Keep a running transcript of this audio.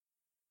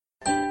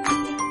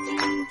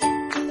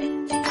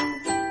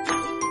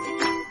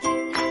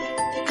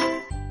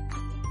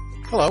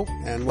Hello,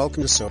 and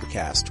welcome to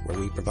Sobercast, where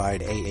we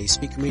provide AA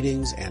speaker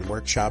meetings and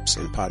workshops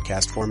in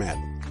podcast format.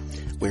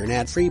 We're an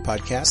ad-free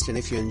podcast, and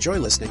if you enjoy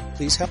listening,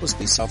 please help us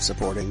be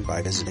self-supporting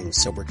by visiting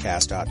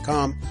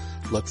Sobercast.com,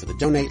 look for the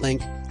donate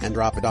link, and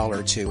drop $1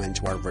 or $2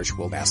 into our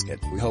virtual basket.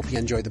 We hope you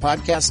enjoy the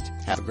podcast.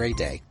 Have a great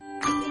day.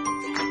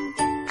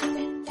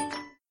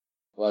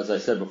 Well, as I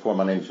said before,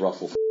 my name is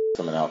Russell.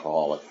 I'm an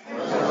alcoholic.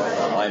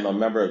 I'm a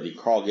member of the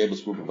Carl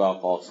Gables group of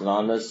Alcoholics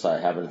Anonymous. I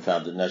haven't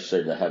found it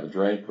necessary to have a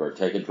drink or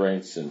take a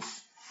drink since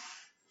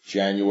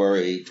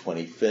January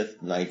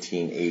 25th,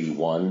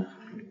 1981.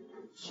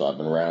 So I've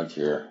been around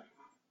here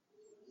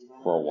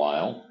for a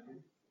while,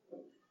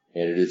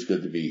 and it is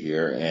good to be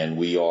here. And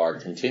we are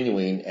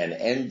continuing and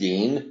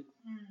ending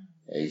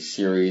a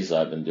series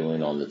I've been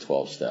doing on the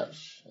 12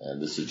 steps.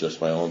 And this is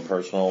just my own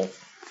personal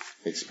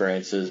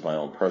experiences, my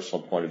own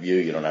personal point of view.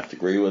 You don't have to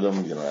agree with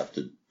them. You don't have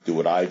to do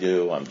what I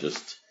do. I'm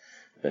just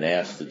been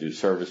asked to do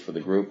service for the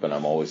group, and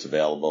I'm always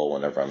available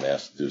whenever I'm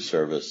asked to do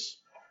service.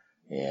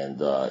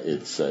 And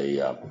it's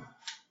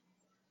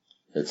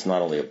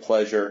not only a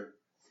pleasure,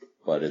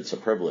 but it's a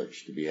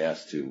privilege to be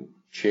asked to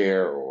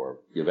chair or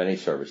give any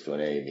service to an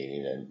AA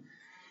meeting.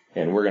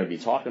 And we're going to be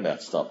talking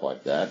about stuff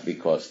like that,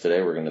 because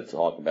today we're going to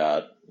talk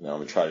about, I'm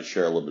going to try to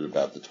share a little bit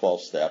about the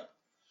 12-step.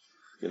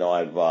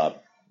 I've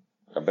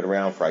been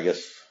around for,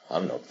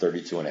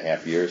 32 and a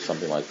half years,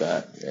 something like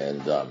that.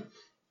 And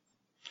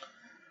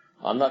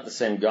I'm not the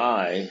same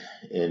guy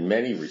in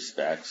many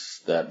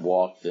respects that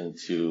walked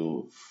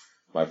into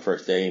my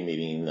first AA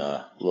meeting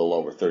a little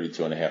over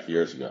 32 and a half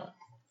years ago.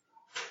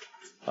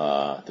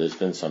 There's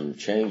been some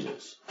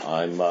changes.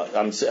 I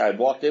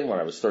walked in when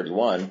I was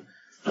 31.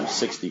 I'm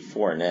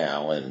 64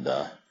 now, and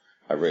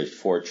I raised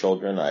 4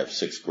 children. I have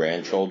 6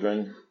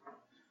 grandchildren.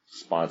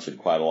 Sponsored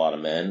quite a lot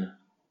of men,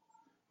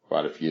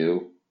 quite a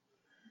few.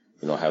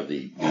 Have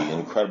the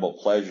incredible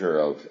pleasure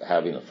of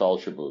having a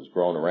fellowship that was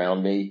grown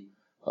around me,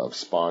 of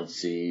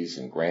sponsees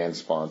and grand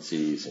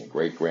sponsees and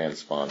great grand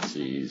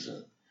sponsees.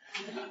 And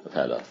I've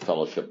had a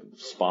fellowship of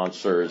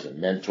sponsors and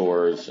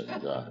mentors,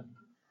 and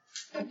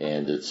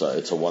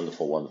it's a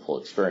wonderful, wonderful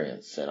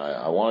experience. And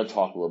I want to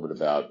talk a little bit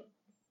about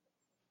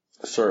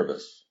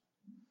service.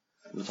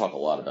 I'm going to talk a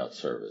lot about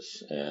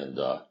service, and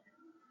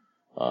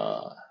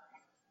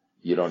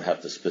you don't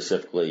have to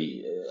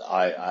specifically.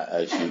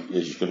 As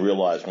you can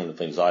realize, one of the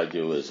things I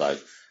do is I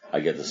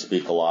get to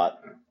speak a lot.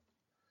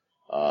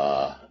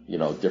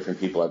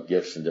 Different people have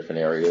gifts in different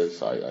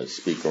areas. I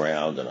speak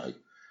around and I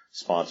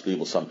sponsor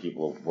people. Some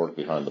people work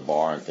behind the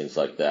bar and things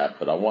like that.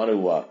 But I want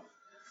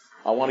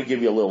to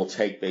give you a little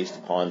take based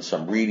upon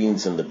some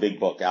readings in the big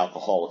book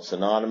Alcoholics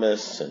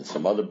Anonymous and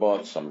some other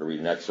books. I'm going to read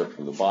an excerpt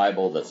from the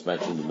Bible that's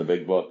mentioned in the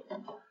big book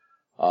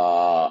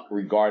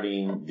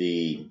regarding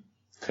the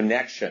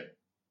connection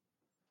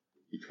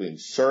between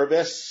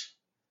service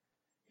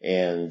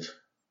and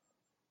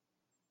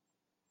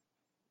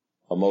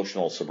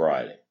emotional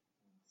sobriety.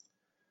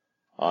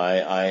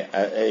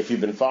 If you've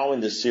been following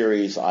this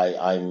series,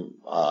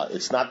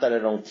 it's not that I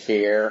don't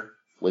care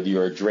whether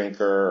you're a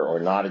drinker or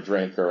not a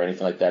drinker or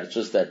anything like that. It's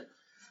just that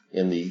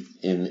in the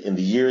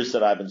years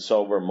that I've been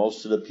sober,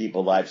 most of the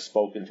people that I've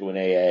spoken to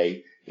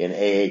in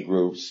AA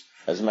groups,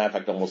 as a matter of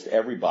fact, almost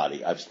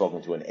everybody I've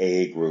spoken to in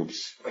AA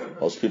groups,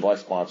 most people I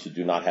sponsor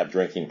do not have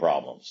drinking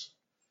problems.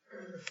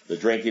 The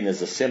drinking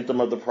is a symptom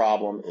of the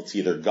problem. It's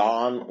either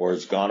gone or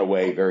it's gone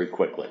away very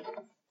quickly.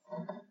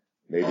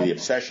 Maybe the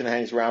obsession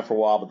hangs around for a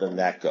while, but then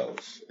that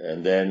goes.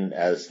 And then,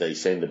 as they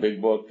say in the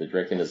big book, the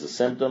drinking is a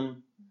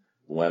symptom.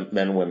 Men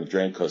and women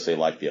drink because they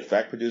like the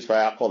effect produced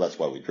by alcohol. That's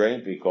why we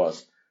drink,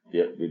 because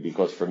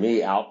for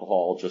me,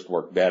 alcohol just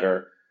worked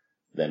better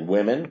than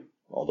women,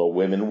 although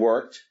women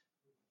worked.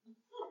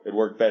 It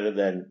worked better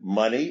than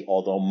money,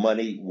 although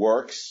money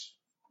works.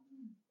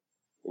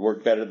 It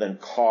worked better than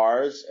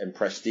cars and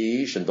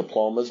prestige and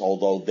diplomas,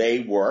 although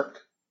they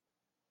work.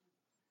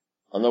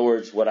 In other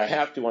words, what I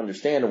have to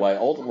understand, and what I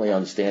ultimately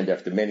understand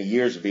after many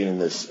years of being in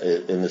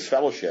this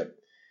fellowship,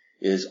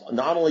 is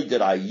not only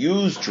did I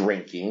use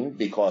drinking,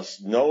 because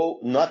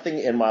nothing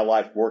in my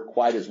life worked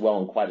quite as well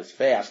and quite as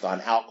fast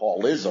on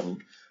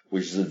alcoholism,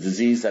 which is a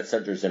disease that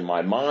centers in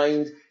my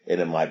mind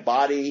and in my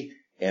body,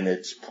 and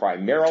its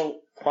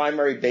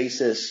primary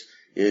basis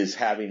is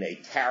having a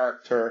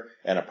character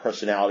and a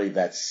personality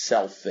that's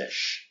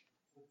selfish.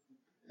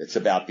 It's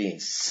about being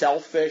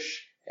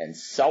selfish and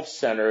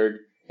self-centered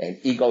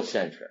and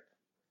egocentric,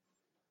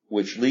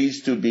 which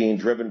leads to being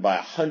driven by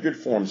 100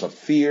 forms of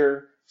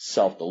fear,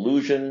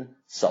 self-delusion,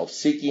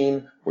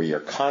 self-seeking, where you're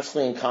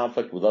constantly in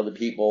conflict with other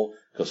people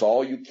because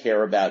all you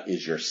care about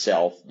is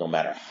yourself, no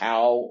matter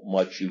how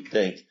much you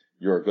think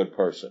you're a good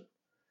person.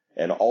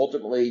 And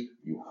ultimately,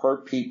 you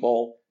hurt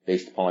people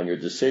based upon your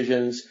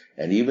decisions,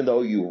 and even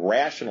though you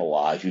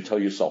rationalize, you tell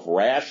yourself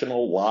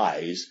rational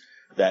lies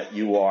that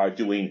you are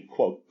doing,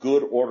 quote,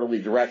 good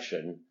orderly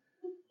direction,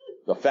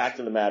 the fact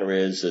of the matter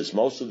is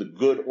most of the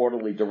good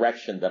orderly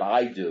direction that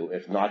I do,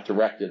 if not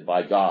directed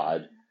by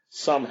God,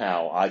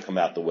 somehow I come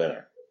out the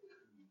winner.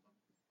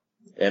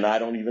 And I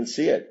don't even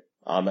see it.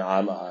 I'm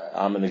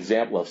an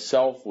example of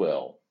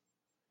self-will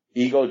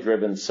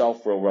ego-driven,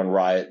 self will run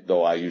riot,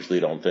 though I usually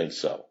don't think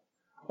so.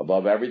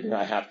 Above everything,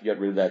 I have to get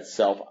rid of that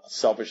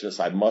selfishness.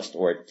 I must,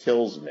 or it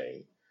kills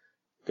me.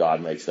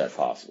 God makes that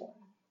possible.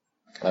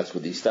 That's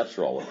what these steps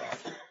are all about.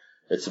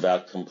 It's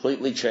about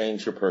completely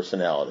change your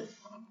personality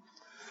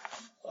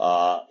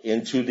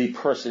into the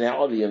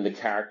personality and the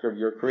character of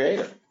your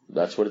Creator.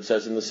 That's what it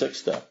says in the 6th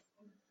step.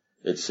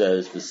 It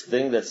says this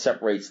thing that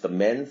separates the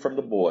men from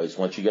the boys,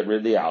 once you get rid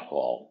of the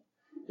alcohol,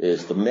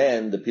 is the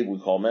men, the people we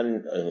call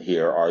men in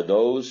here, are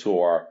those who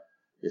are,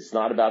 it's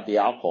not about the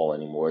alcohol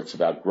anymore. It's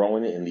about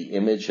growing in the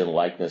image and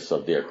likeness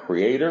of their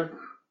Creator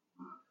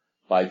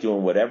by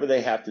doing whatever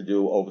they have to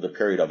do over the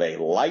period of a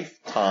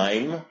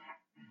lifetime,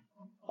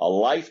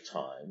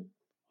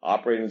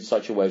 operating in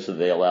such a way so that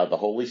they allow the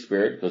Holy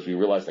Spirit, because we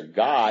realize that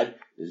God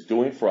is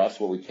doing for us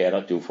what we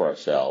cannot do for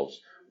ourselves,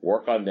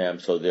 work on them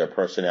so their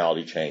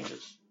personality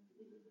changes.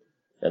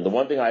 And the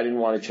one thing I didn't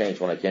want to change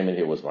when I came in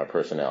here was my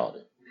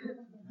personality.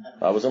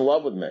 I was in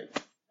love with me.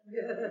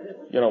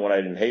 When I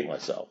didn't hate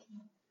myself.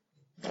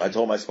 I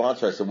told my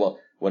sponsor, I said, well,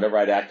 whenever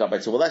I'd act up,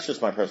 I'd say, well, that's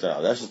just my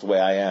personality. That's just the way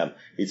I am.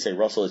 He'd say,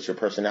 Russell, it's your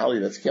personality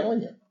that's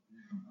killing you.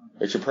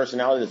 It's your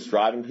personality that's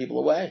driving people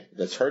away,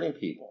 that's hurting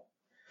people.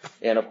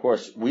 And of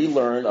course, we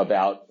learn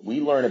about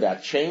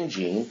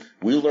changing.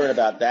 We learn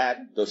about that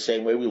the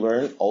same way we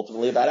learn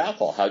ultimately about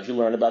alcohol. How'd you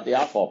learn about the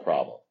alcohol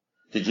problem?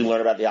 Did you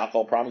learn about the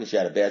alcohol problem because you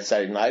had a bad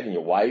Saturday night and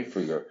your wife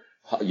or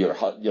your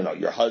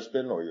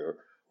husband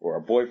or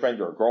a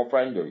boyfriend or a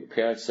girlfriend or your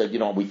parents said,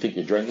 we think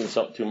you're drinking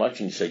something too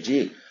much, and you say,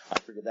 gee, I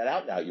figured that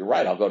out now. You're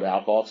right. I'll go to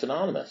Alcoholics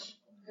Anonymous.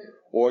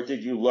 Or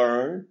did you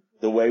learn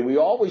the way we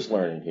always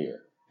learn in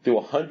here, through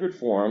 100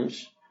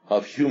 forms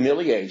of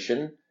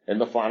humiliation and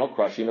the final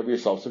crushing of your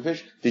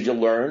self-sufficiency? Did you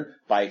learn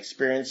by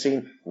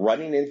experiencing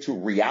running into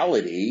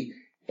reality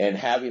and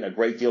having a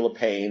great deal of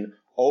pain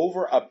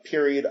over a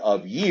period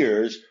of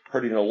years,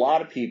 hurting a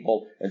lot of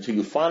people, until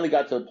you finally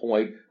got to the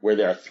point where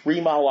their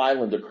 3 Mile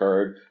Island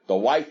occurred, the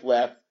wife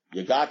left,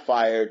 you got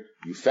fired,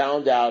 you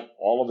found out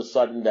all of a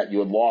sudden that you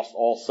had lost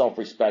all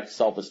self-respect,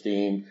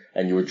 self-esteem,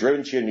 and you were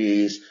driven to your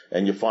knees,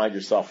 and you find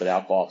yourself at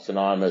Alcoholics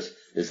Anonymous.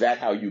 Is that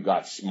how you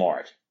got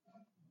smart?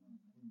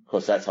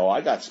 Because that's how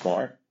I got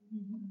smart.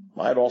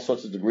 I had all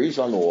sorts of degrees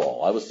on the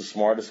wall. I was the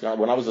smartest guy.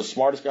 When I was the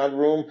smartest guy in the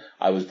room,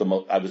 I was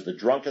the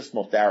drunkest,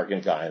 most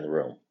arrogant guy in the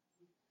room.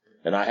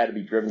 And I had to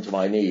be driven to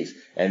my knees.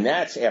 And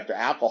that's after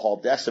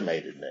alcohol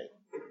decimated me.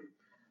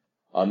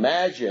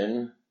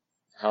 Imagine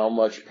how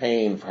much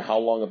pain for how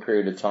long a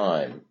period of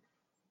time,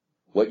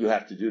 what you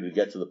have to do to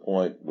get to the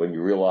point when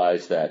you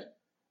realize that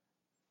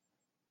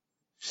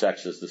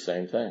sex is the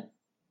same thing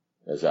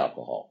as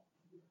alcohol.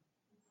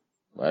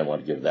 I don't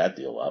want to give that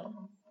deal up.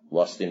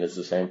 Lusting is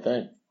the same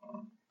thing.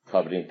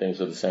 Coveting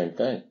things are the same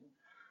thing.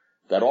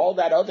 That all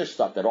that other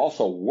stuff that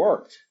also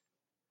worked,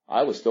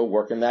 I was still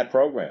working that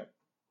program.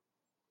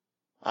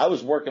 I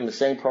was working the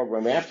same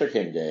program after I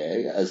came to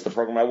AA as the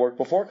program I worked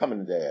before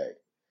coming to AA.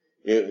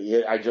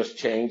 I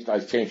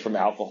changed from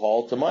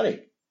alcohol to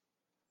money,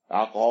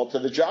 alcohol to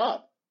the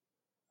job,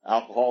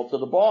 alcohol to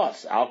the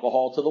boss,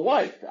 alcohol to the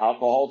wife,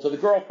 alcohol to the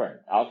girlfriend,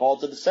 alcohol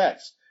to the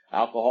sex,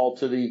 alcohol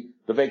to the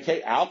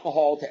vacation,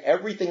 alcohol to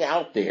everything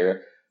out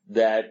there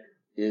that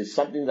is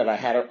something that I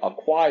had to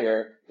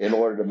acquire in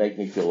order to make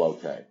me feel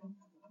okay.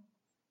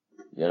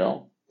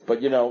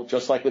 But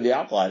just like with the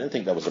alcohol, I didn't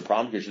think that was a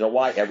problem because you know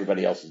why?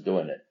 Everybody else is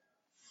doing it.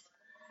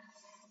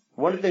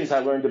 One of the things I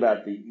learned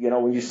about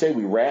when you say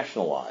we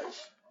rationalize,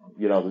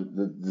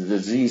 the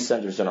disease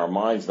centers in our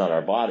minds, not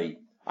our body.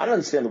 I don't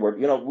understand the word.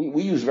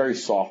 We use very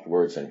soft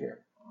words in here.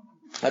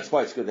 That's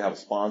why it's good to have a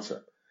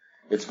sponsor.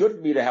 It's good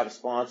for me to have a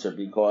sponsor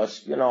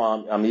because,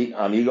 I'm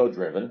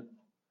ego-driven.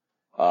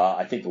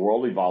 I think the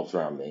world revolves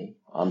around me.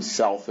 I'm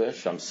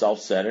selfish. I'm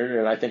self-centered,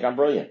 and I think I'm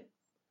brilliant.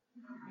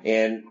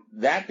 And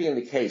that being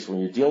the case, when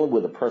you're dealing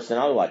with a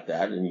personality like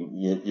that, and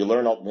you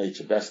learn ultimately it's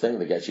the best thing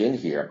to get you in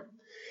here,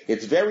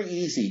 it's very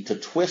easy to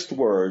twist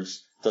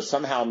words to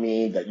somehow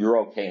mean that you're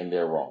okay and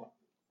they're wrong.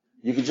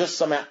 You can just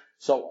somehow.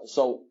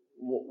 So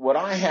what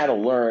I had to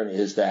learn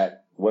is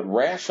that what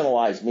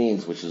rationalize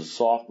means, which is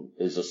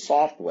a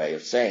soft way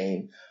of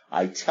saying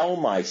I tell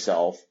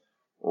myself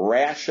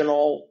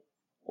rational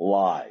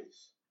lies.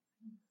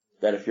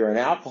 That if you're an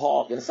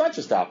alcoholic, and it's not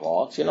just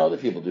alcoholics, other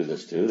people do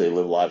this too. They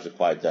live lives of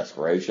quiet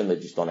desperation. They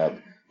just don't have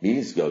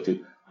meetings to go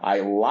to. I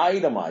lie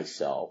to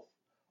myself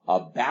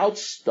about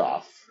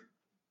stuff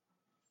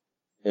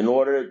in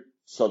order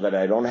so that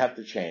I don't have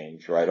to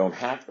change, or I don't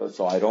have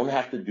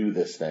to do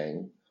this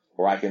thing,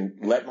 or I can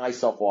let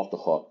myself off the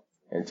hook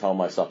and tell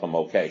myself I'm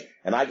okay.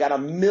 And I got a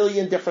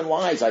million different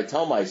lies I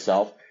tell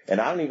myself,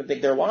 and I don't even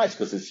think they're lies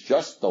because it's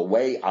just the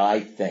way I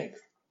think.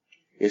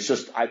 It's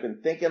just, I've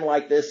been thinking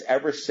like this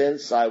ever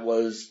since I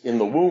was in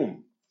the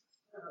womb.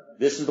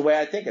 This is the way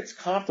I think. It's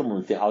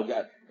comfortable.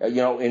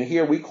 In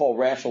here we call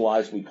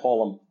rationalize, we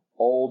call them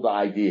old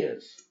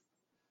ideas.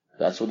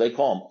 That's what they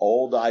call them,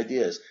 old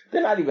ideas.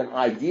 They're not even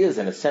ideas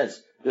in a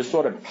sense. They're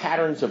sort of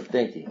patterns of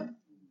thinking.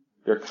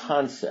 They're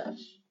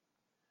concepts.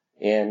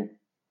 And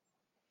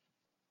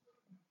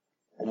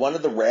one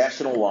of the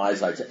rational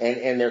lies,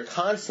 and they're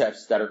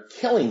concepts that are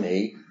killing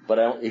me,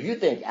 but if you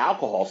think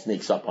alcohol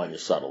sneaks up on you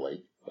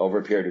subtly over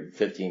a period of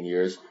 15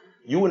 years,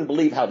 you wouldn't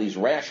believe how these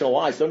rational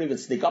lies don't even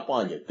sneak up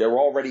on you. They're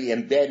already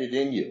embedded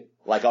in you,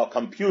 like a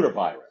computer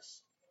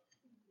virus.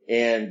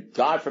 And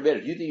God forbid,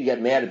 if you think you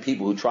get mad at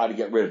people who try to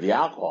get rid of the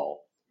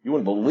alcohol, you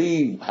wouldn't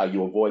believe how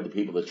you avoid the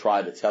people that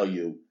try to tell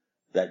you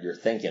that your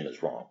thinking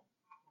is wrong.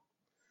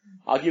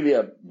 I'll give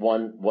you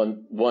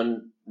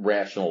one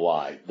rational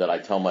lie that I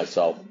tell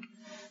myself.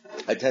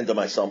 I tend to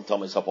tell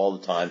myself all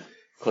the time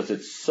because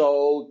it's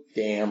so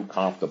damn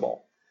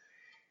comfortable.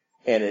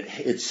 And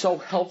it's so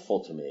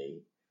helpful to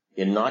me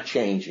in not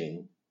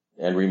changing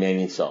and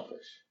remaining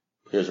selfish.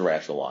 Here's a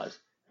rational lie.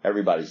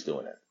 Everybody's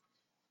doing it.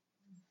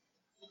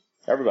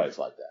 Everybody's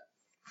like that.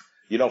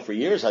 You know, for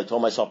years I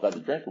told myself about the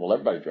drinking. Well,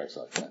 everybody drinks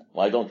like that.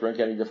 Well, I don't drink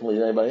any differently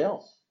than anybody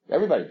else.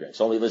 Everybody drinks.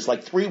 Only there's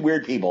like 3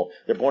 weird people.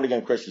 They're born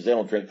again Christians. They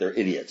don't drink. They're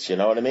idiots. You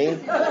know what I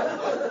mean?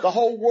 The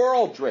whole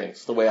world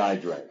drinks the way I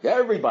drink.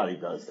 Everybody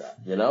does that,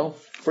 you know?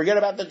 Forget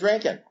about the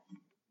drinking.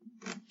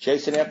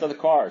 Chasing after the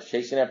cars,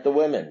 chasing after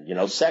women, you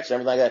know, sex,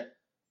 everything like that.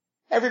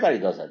 Everybody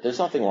does that. There's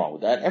nothing wrong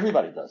with that.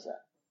 Everybody does that.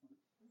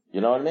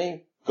 You know what I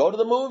mean? Go to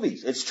the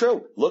movies. It's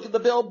true. Look at the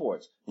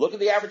billboards. Look at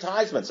the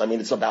advertisements. I mean,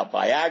 it's about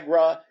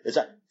Viagra.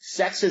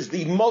 Sex is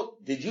the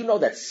most. Did you know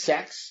that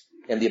sex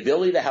and the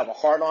ability to have a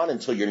heart-on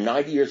until you're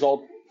 90 years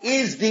old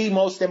is the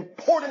most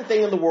important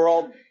thing in the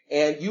world,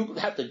 and you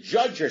have to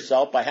judge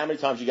yourself by how many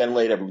times you get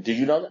laid every week. Did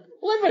you know that?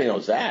 Well, everybody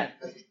knows that.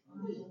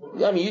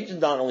 I mean, you can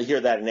not only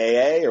hear that in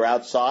AA or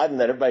outside and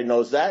that everybody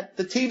knows that.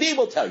 The TV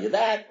will tell you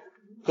that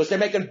because they're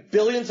making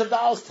billions of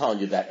dollars telling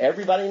you that.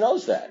 Everybody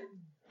knows that.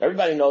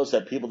 Everybody knows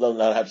that people that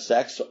don't have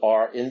sex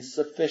are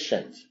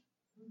insufficient,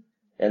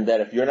 and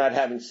that if you're not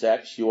having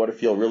sex, you ought to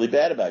feel really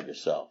bad about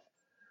yourself.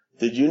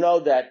 Did you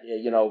know that,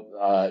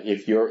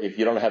 if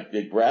you don't have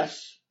big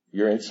breasts,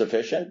 you're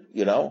insufficient?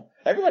 You know,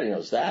 everybody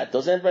knows that.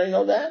 Doesn't everybody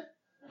know that?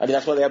 I mean,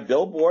 that's why they have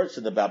billboards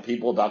and about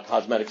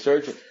cosmetic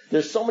surgery.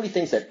 There's so many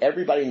things that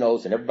everybody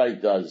knows and everybody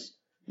does.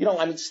 You know,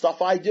 I mean,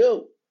 stuff I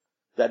do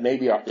that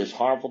maybe is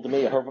harmful to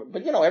me,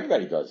 but you know,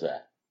 everybody does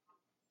that.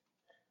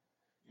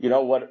 You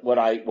know, what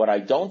I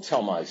don't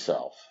tell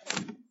myself,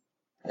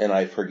 and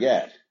I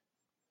forget,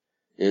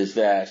 is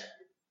that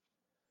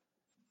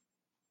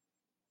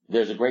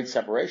there's a great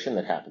separation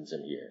that happens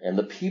in here. And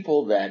the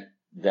people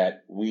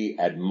that we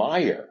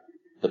admire,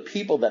 the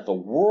people that the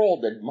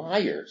world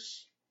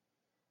admires,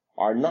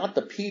 are not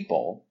the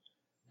people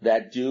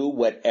that do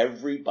what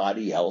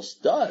everybody else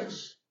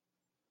does.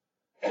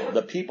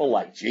 The people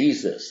like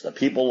Jesus, the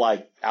people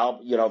like,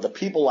 the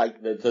people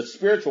like the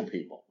spiritual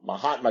people,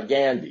 Mahatma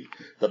Gandhi,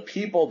 the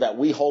people that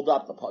we hold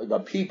up, the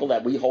people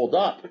that we hold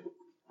up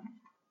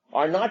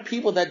are not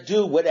people that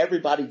do what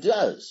everybody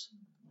does.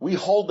 We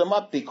hold them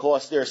up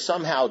because they're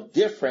somehow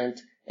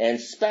different and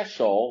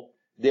special.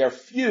 They're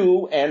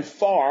few and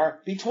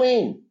far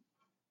between.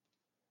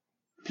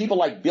 People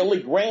like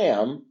Billy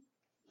Graham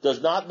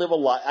does not live a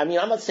life. I mean,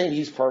 I'm not saying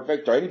he's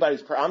perfect or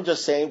anybody's perfect. I'm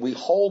just saying we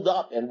hold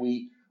up and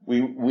we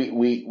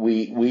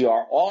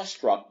are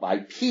awestruck by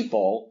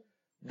people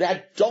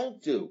that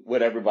don't do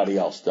what everybody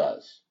else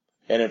does.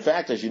 And in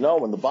fact, as you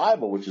know, in the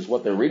Bible, which is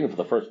what they're reading for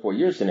the first 4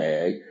 years in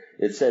AA,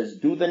 it says,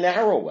 do the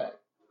narrow way.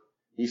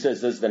 He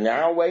says there's the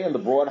narrow way and the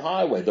broad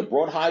highway. The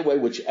broad highway,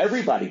 which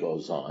everybody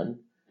goes on,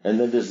 and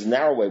then there's the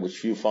narrow way, which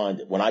few find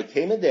it. When I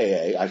came into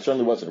AA, I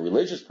certainly wasn't a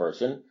religious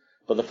person,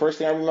 but the first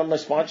thing I remember my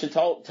sponsor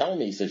telling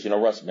me, he says, you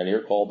know, Russ, many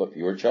are called, but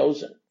few are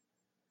chosen.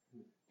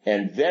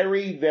 And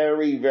very,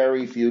 very,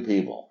 very few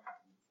people.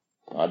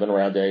 I've been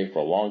around AA for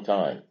a long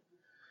time.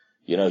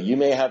 You know, you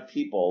may have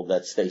people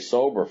that stay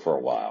sober for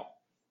a while.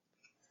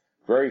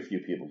 Very few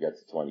people get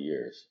to 20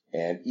 years.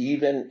 And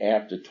even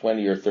after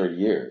 20 or 30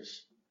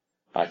 years,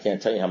 I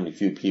can't tell you how many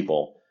few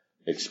people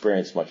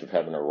experience much of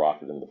heaven or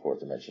rocket in the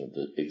fourth dimension of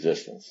the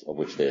existence, of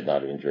which they had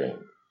not even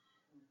dreamed.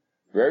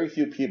 Very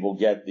few people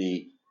get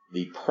the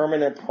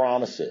permanent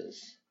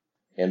promises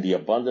and the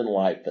abundant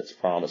life that's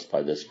promised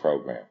by this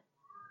program.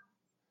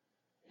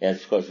 And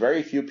it's because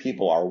very few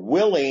people are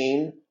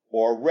willing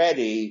or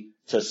ready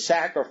to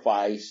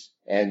sacrifice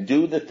and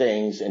do the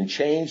things and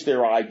change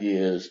their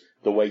ideas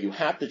the way you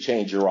have to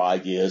change your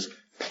ideas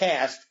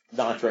past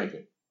not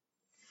drinking.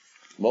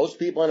 Most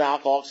people in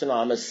Alcoholics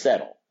Anonymous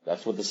settle.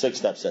 That's what the 6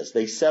 step says.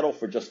 They settle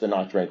for just the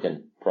not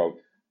drinking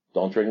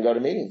don't drink and go to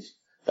meetings.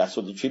 That's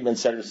what the treatment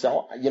centers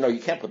sell. You know,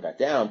 you can't put that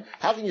down.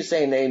 How can you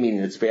say in a meeting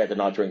it's bad to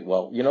not drink?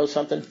 Well, you know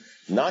something?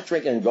 Not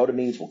drinking and go to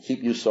meetings will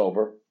keep you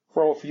sober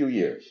for a few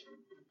years.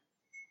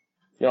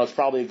 You know, it's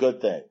probably a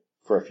good thing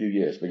for a few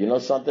years. But you know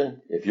something?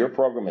 If your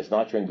program is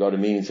not drink, go to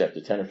meetings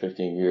after 10 or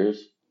 15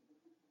 years,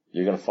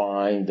 you're going to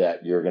find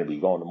that you're going to be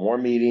going to more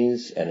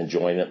meetings and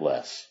enjoying it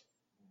less.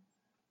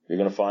 You're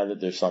going to find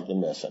that there's something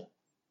missing.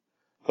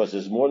 Because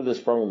there's more to this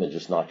program than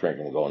just not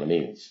drinking and going to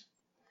meetings.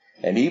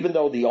 And even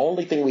though the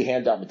only thing we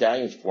hand out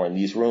medallions for in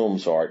these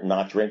rooms are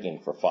not drinking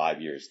for 5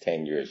 years,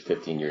 10 years,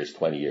 15 years,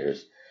 20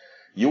 years,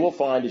 You will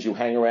find as you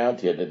hang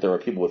around here that there are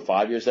people with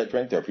 5 years that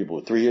drink, there are people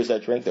with 3 years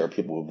that drink, there are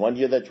people with 1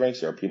 year that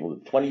drinks, there are people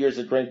with 20 years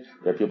that drink,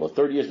 there are people with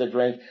 30 years that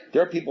drink,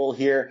 there are people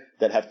here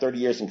that have 30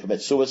 years and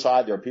commit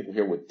suicide, there are people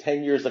here with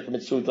 10 years that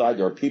commit suicide,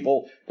 there are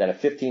people that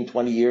have 15,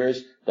 20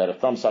 years that are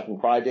thumb-sucking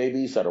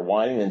crybabies, that are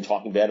whining and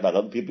talking bad about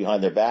other people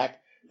behind their back.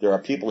 There are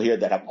people here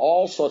that have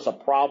all sorts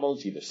of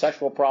problems, either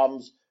sexual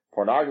problems,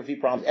 pornography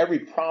problems, every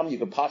problem you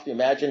could possibly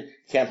imagine,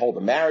 can't hold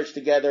a marriage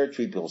together,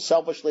 treat people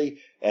selfishly,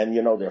 and,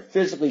 they're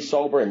physically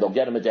sober and they'll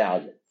get a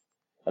medallion.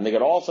 And they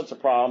get all sorts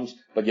of problems,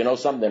 but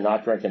something, they're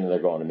not drinking and they're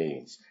going to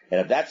meetings. And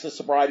if that's the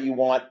sobriety you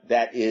want,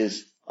 that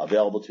is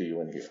available to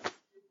you in here.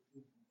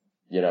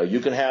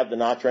 You can have the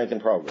not drinking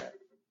program,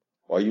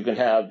 or you can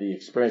have the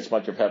Experience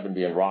Much of Heaven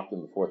being rocked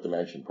in the fourth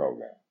dimension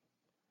program.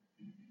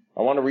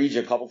 I want to read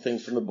you a couple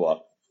things from the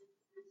book,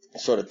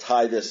 sort of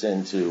tie this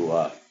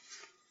into,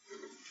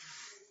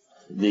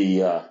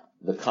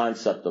 the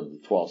concept of the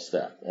 12th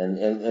step.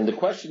 And the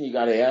question you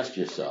got to ask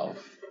yourself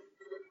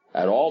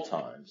at all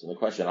times, and the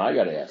question I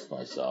got to ask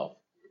myself,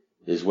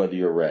 is whether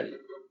you're ready.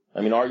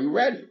 I mean, are you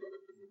ready?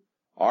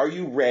 Are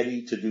you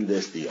ready to do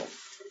this deal?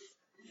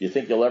 Do you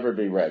think you'll ever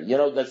be ready?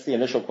 That's the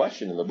initial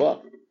question in the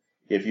book.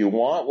 If you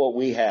want what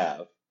we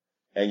have,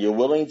 and you're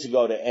willing to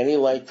go to any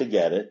length to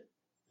get it,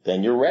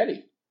 then you're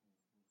ready.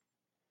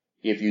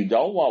 If you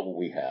don't want what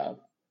we have,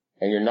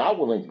 and you're not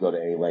willing to go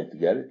to any length to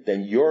get it,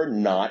 then you're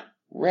not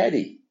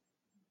ready.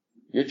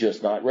 You're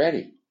just not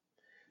ready.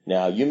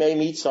 Now, you may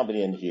meet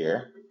somebody in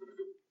here,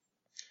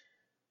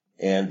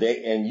 and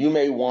you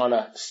may want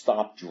to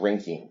stop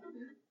drinking.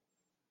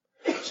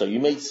 So you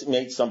may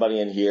meet somebody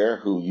in here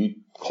who you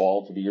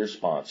call to be your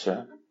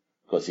sponsor,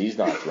 because he's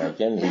not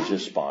drinking, he's your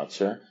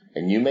sponsor,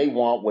 and you may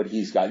want what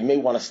he's got. You may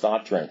want to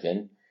stop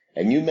drinking,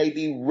 and you may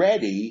be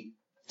ready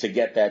to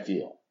get that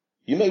deal.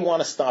 You may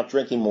want to stop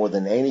drinking more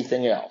than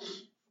anything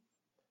else.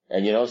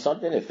 And you know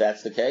something? If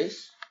that's the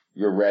case,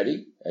 you're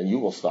ready, and you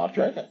will stop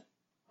drinking.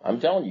 I'm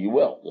telling you, you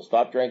will. You'll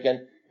stop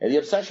drinking, and the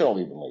obsession will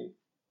even leave.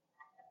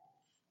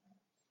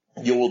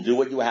 You will do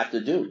what you have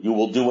to do. You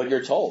will do what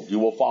you're told. You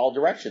will follow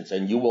directions,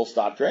 and you will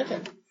stop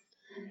drinking.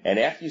 And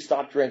after you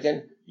stop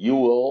drinking, you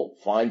will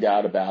find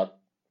out about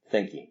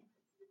thinking.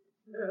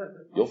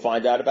 You'll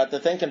find out about the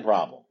thinking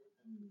problem.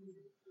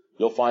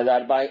 You'll find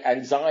out about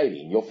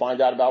anxiety. You'll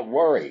find out about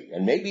worry.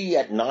 And maybe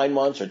at 9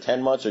 months or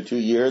 10 months or 2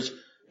 years,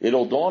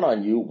 it'll dawn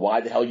on you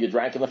why the hell you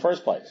drank in the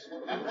first place.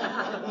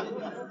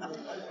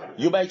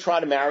 You may try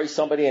to marry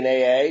somebody in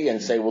AA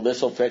and say, well,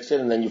 this will fix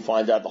it, and then you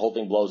find out the whole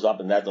thing blows up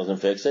and that doesn't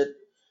fix it.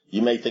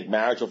 You may think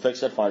marriage will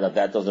fix it, find out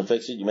that doesn't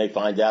fix it. You may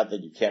find out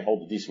that you can't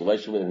hold a decent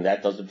relationship with it and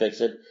that doesn't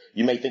fix it.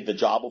 You may think the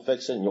job will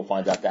fix it and you'll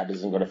find out that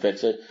isn't going to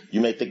fix it.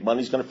 You may think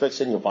money's going to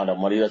fix it and you'll find out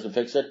money doesn't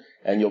fix it.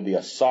 And you'll be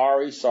a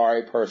sorry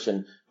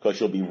person because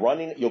you'll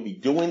be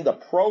doing the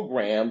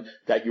program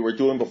that you were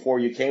doing before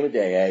you came to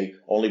AA,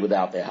 only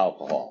without the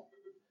alcohol.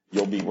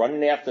 You'll be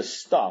running after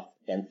stuff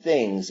and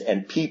things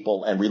and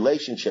people and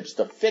relationships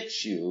to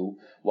fix you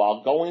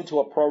while going to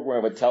a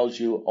program that tells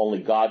you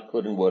only God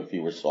could and would if he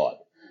were sought.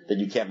 That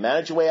you can't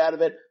manage your way out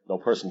of it, no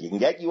person can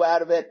get you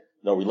out of it,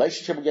 no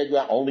relationship will get you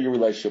out, only your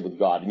relationship with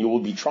God. And you will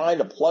be trying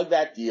to plug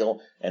that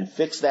deal and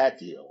fix that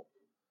deal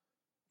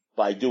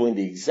by doing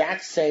the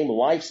exact same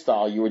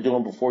lifestyle you were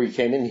doing before you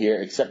came in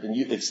here, except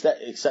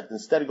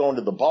instead of going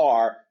to the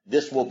bar,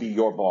 this will be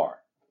your bar.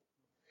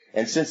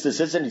 And since this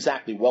isn't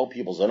exactly Well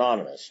People's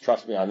Anonymous,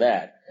 trust me on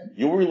that,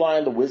 you will rely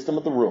on the wisdom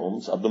of the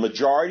rooms, of the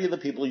majority of the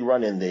people you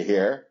run into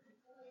here,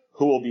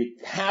 who will be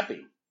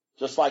happy,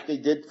 just like they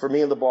did for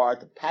me in the bar,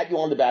 to pat you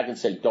on the back and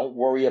say, don't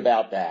worry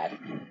about that.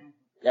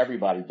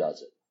 Everybody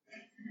does it.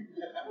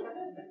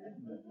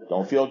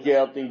 Don't feel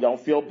guilty. Don't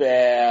feel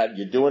bad.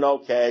 You're doing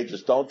okay.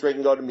 Just don't drink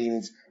and go to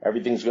meetings.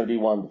 Everything's going to be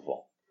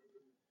wonderful.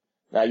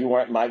 Now, you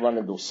might run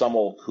into some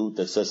old coot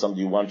that says something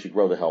to you, why don't you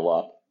grow the hell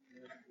up?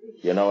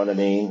 You know what I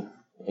mean?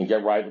 And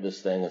get right with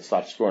this thing and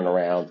stop screwing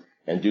around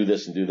and do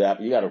this and do that.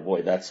 But you got to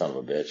avoid that son of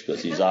a bitch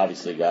because he's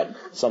obviously got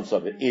some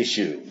sort of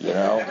issue, He's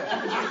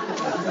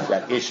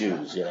got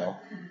issues,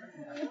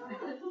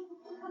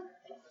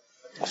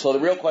 So the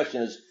real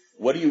question is,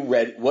 what are you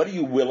ready? What are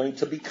you willing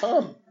to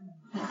become?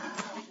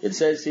 It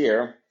says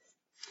here,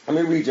 let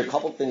me read you a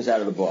couple things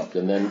out of the book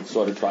and then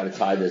sort of try to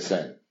tie this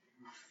in.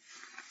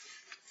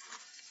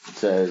 It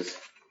says,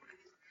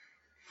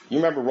 you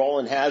remember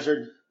Roland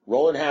Hazard?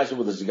 Roland Hazard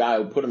was the guy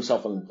who put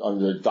himself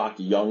under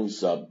Dr.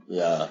 Young's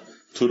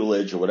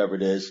tutelage or whatever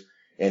it is,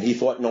 and he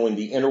thought knowing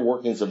the inner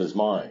workings of his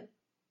mind,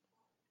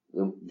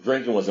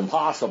 drinking was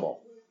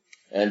impossible.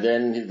 And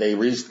then they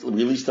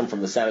released him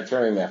from the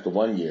sanitarium after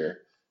 1 year.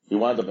 He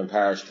wound up in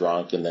Paris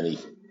drunk, and then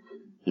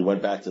he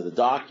went back to the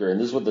doctor, and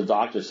this is what the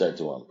doctor said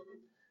to him.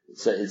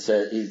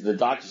 The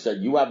doctor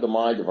said, you have the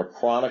mind of a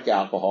chronic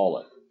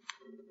alcoholic.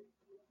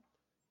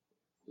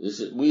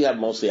 We have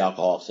mostly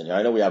alcoholics in here.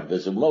 I know we have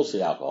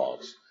mostly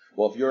alcoholics.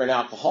 Well, if you're an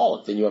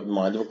alcoholic, then you have the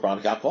mind of a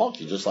chronic alcoholic.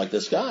 You're just like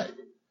this guy.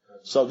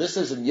 So this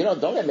isn't,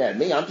 don't get mad at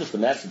me. I'm just the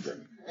messenger.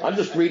 I'm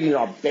just reading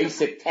our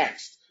basic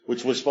text,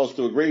 which we're supposed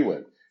to agree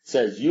with.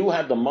 says you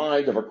have the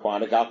mind of a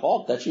chronic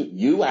alcoholic. That's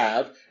you.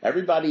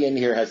 Everybody in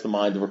here has the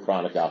mind of a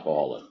chronic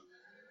alcoholic.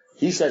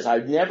 He says,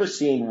 I've never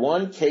seen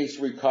one case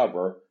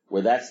recover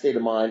where that state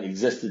of mind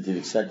existed to the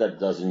extent that it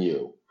does in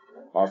you.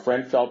 Our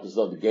friend felt as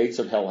though the gates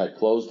of hell had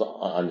closed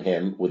on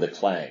him with a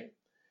clang.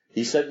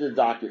 He said to the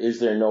doctor, is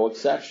there no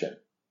exception?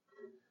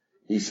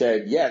 He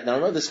said, yeah. Now,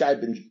 remember, this guy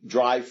had been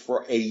dry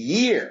for a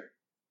year,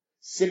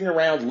 sitting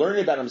around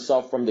learning about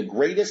himself from the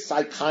greatest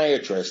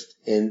psychiatrist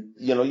in,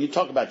 you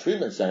talk about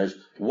treatment centers,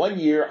 1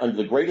 year under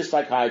the greatest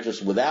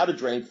psychiatrist without a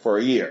drink for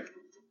a year.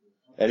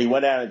 And he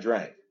went out and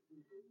drank.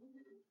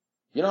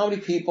 You know how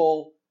many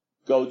people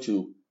go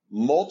to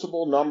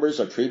multiple numbers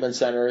of treatment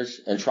centers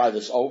and try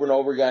this over and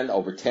over again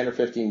over 10 or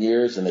 15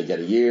 years, and they get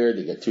a year,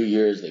 they get 2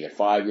 years, they get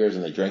 5 years,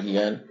 and they drink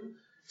again?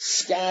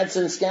 Scads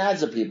and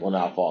scads of people in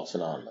Alcoholics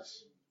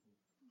Anonymous.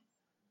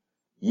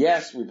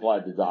 Yes,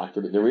 replied the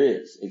doctor, but there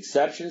is.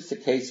 Exceptions to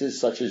cases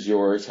such as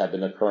yours have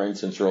been occurring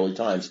since early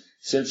times.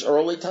 Since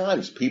early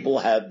times, people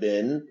have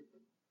been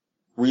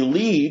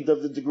relieved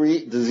of the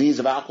disease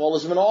of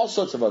alcoholism and all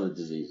sorts of other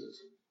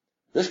diseases.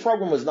 This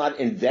program was not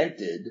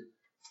invented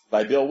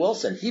by Bill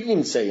Wilson. He didn't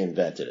even say he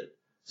invented it.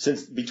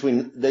 Since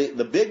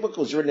the Big Book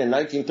was written in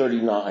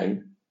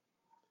 1939,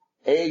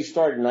 AA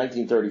started in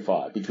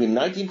 1935. Between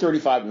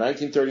 1935 and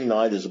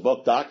 1939, there's a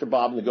book, Dr.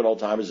 Bob and the Good Old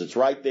Timers. It's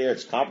right there.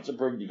 It's conference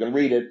approved. You can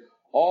read it.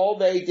 All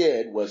they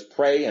did was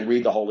pray and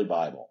read the Holy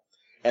Bible.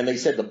 And they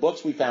said the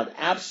books we found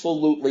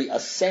absolutely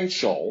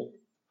essential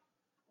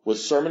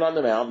was Sermon on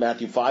the Mount,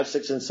 Matthew 5,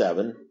 6, and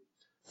 7,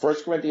 1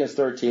 Corinthians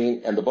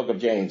 13, and the book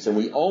of James. And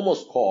we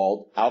almost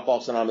called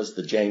Alcoholics Anonymous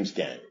the James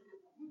Gang.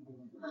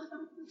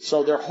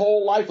 So their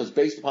whole life was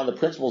based upon the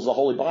principles of the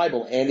Holy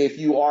Bible. And if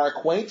you are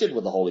acquainted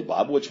with the Holy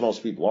Bible, which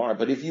most people aren't,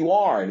 but if you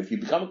are, and if you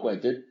become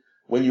acquainted,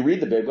 when you read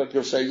the Big Book,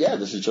 you'll say, yeah,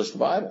 this is just the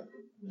Bible.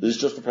 This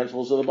is just the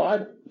principles of the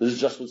Bible. This is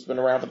just what's been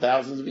around for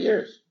thousands of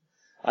years.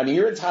 I mean,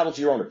 you're entitled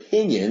to your own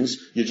opinions.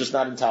 You're just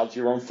not entitled to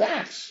your own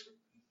facts.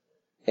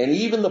 And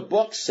even the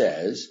book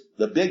says,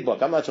 the Big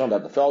Book, I'm not talking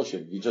about the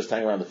fellowship. If you just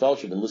hang around the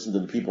fellowship and listen to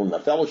the people in the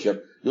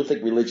fellowship, you'll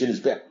think religion is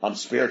bad. I'm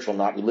spiritual,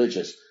 not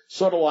religious.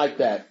 Sort of like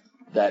that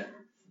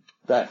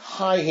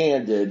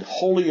high-handed,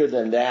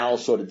 holier-than-thou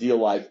sort of deal,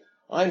 like,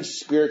 I'm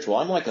spiritual.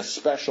 I'm like a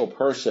special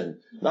person,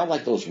 not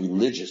like those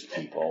religious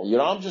people.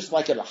 I'm just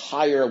like at a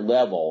higher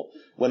level,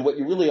 when what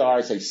you really are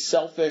is a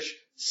selfish,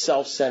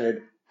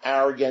 self-centered,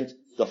 arrogant,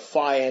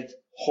 defiant,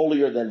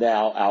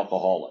 holier-than-thou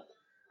alcoholic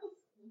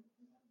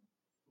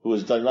who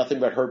has done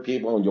nothing but hurt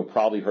people, and you'll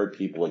probably hurt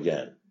people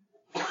again.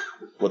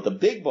 What the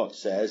Big Book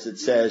says, it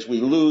says we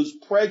lose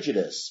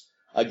prejudice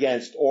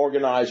against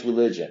organized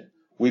religion.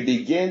 We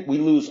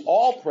lose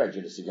all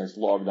prejudice against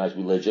organized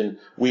religion.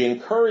 We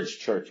encourage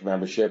church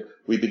membership.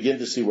 We begin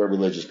to see where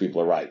religious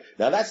people are right.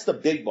 Now that's the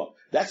Big Book.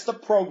 That's the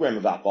program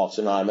of Alcoholics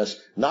Anonymous,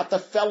 not the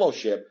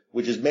fellowship,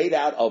 which is made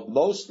out of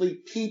mostly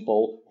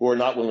people who are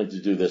not willing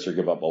to do this or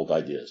give up old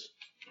ideas.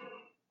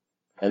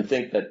 And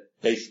think that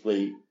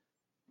basically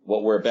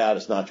what we're about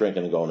is not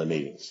drinking and going to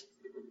meetings.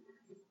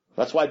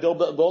 That's why Bill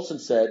Wilson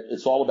said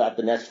it's all about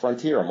the next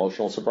frontier,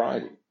 emotional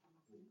sobriety.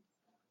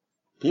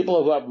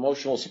 People who have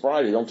emotional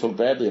sobriety don't talk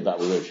badly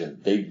about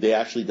religion. They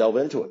actually delve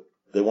into it.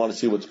 They want to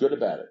see what's good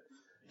about it.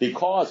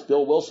 Because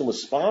Bill Wilson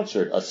was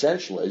sponsored,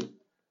 essentially,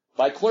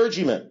 by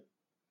clergymen,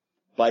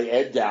 by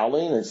Ed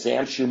Dowling and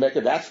Sam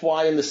Shoemaker. That's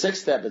why in the 6th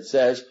step it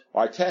says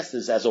our test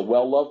is as a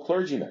well-loved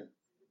clergyman.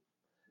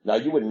 Now,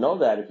 you wouldn't know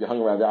that if you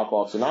hung around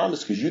Alcoholics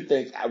Anonymous because you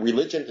think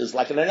religion is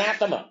like an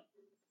anathema.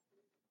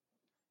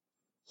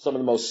 Some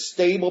of the most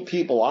stable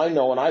people I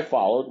know and I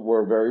followed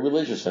were very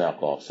religious in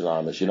Alcoholics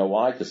Anonymous. You know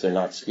why? Because they're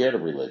not scared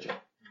of religion.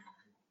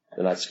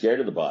 They're not scared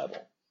of the Bible.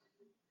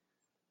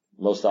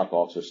 Most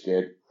alcoholics are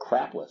scared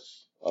crapless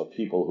of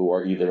people who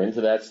are either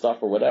into that stuff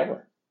or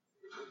whatever.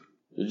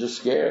 They're just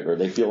scared or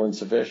they feel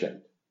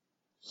insufficient.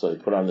 So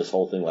they put on this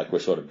whole thing like we're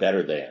sort of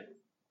better than.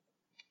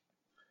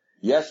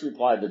 Yes,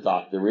 replied the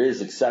doctor, there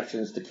is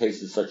exceptions to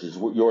cases such as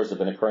yours have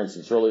been occurring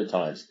since earlier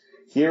times.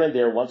 Here and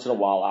there, once in a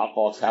while,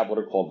 alcoholics have what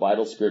are called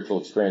vital spiritual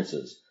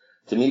experiences.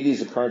 To me,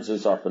 these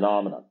occurrences are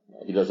phenomena.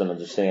 He doesn't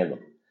understand them.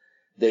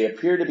 They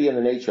appear to be in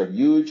the nature of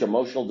huge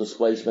emotional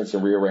displacements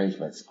and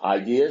rearrangements.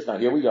 Ideas, now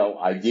here we go,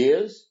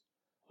 ideas,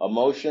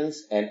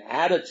 emotions, and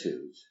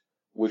attitudes,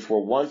 which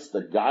were once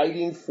the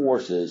guiding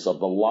forces of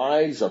the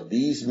lives of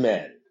these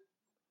men.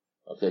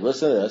 Okay,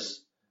 listen to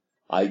this.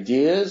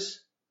 Ideas,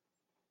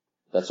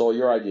 that's all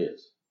your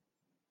ideas.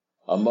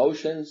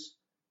 Emotions,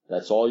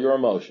 that's all your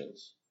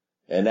emotions.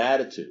 And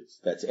attitudes,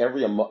 that's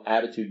every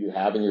attitude you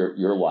have in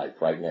your life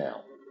right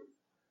now.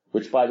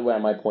 Which, by the way, I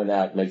might point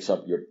out, makes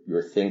up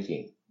your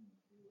thinking.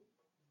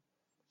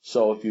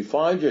 So if you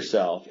find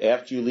yourself,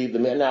 after you leave the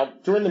meeting, now,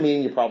 during the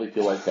meeting, you probably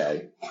feel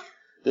okay.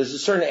 There's a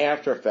certain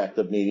after effect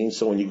of meetings,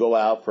 so when you go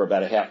out for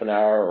about a half an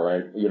hour or,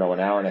 an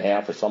hour and a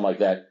half or something like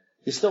that,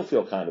 you still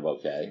feel kind of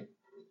okay.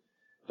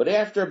 But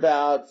after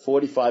about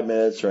 45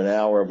 minutes or an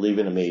hour of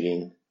leaving a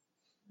meeting,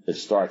 it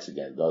starts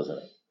again, doesn't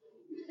it?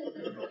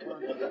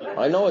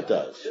 I know it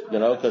does,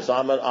 because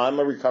I'm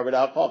a recovered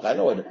alcoholic. I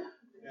know it.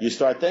 You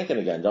start thinking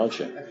again, don't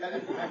you?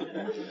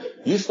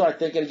 You start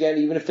thinking again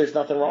even if there's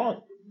nothing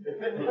wrong.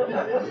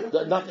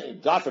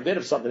 Nothing, God forbid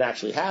if something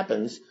actually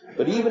happens,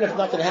 but even if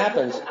nothing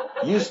happens,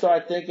 you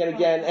start thinking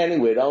again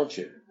anyway, don't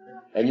you?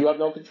 And you have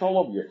no control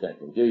over your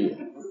thinking, do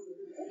you?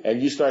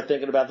 And you start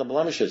thinking about the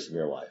blemishes in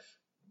your life.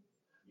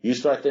 You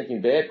start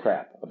thinking bad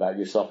crap about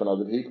yourself and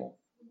other people.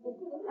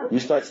 You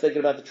start thinking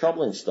about the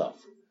troubling stuff.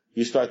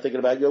 You start thinking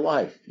about your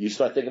life. You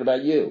start thinking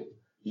about you.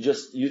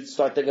 You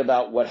start thinking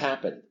about what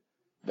happened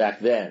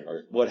back then,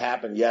 or what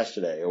happened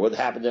yesterday, or what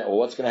happened, or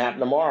what's going to happen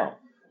tomorrow,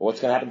 or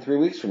what's going to happen 3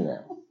 weeks from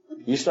now.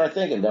 You start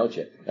thinking, don't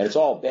you? And it's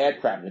all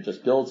bad crap, and it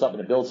just builds up and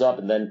it builds up,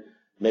 and then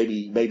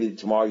maybe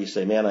tomorrow you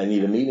say, man, I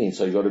need a meeting,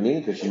 so you go to a meeting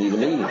because you need a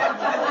meeting.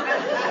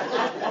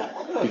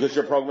 Because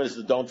your program is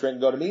the Don't Drink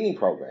and Go to Meeting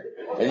program.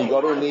 And you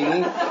go to a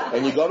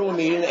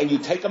meeting, and you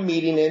take a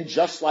meeting in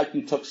just like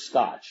you took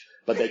scotch.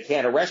 But they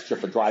can't arrest you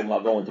for driving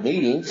while going to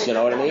meetings, you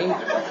know what I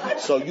mean?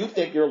 So you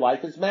think your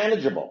life is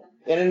manageable.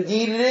 And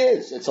indeed it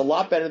is. It's a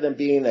lot better than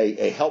being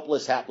a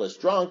helpless, hapless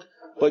drunk,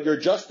 but you're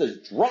just as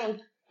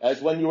drunk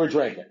as when you were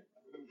drinking.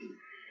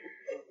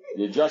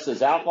 You're just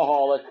as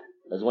alcoholic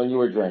as when you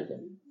were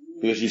drinking.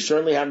 Because you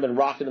certainly haven't been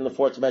rocking in the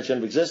fourth dimension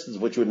of existence,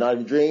 which you would not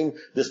even dream.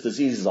 This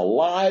disease is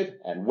alive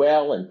and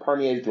well and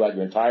permeated throughout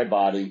your entire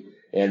body.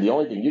 And the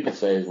only thing you can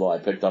say is, well, I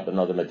picked up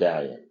another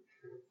medallion.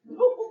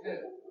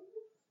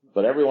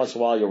 But every once in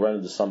a while you'll run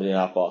into somebody in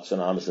Alcoholics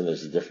Anonymous and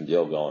there's a different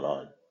deal going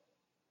on.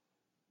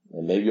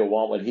 And maybe you'll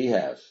want what he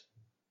has.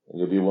 And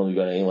you'll be willing to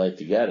go to any length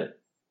to get it.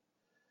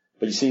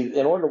 But you see,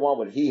 in order to want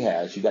what he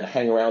has, you've got to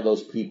hang around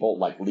those people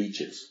like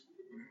leeches.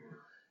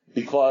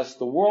 Because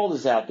the world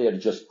is out there to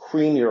just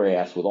cream your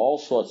ass with all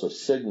sorts of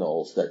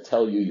signals that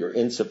tell you you're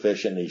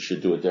insufficient and you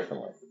should do it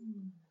differently.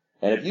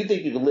 And if you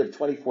think you can live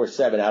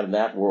 24/7 out in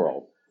that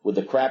world with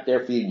the crap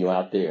they're feeding you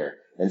out there,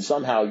 and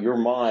somehow your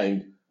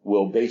mind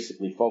will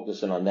basically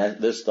focus in on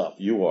this stuff,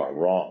 you are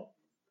wrong.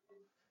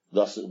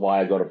 Thus is why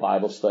I go to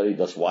Bible study,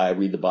 thus why I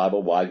read the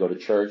Bible, why I go to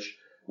church,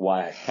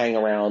 why I hang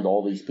around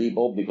all these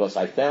people, because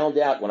I found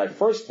out when I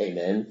first came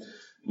in,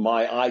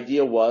 my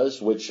idea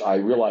was, which I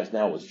realize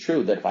now was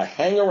true, that if I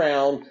hang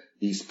around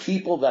these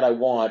people that I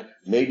want,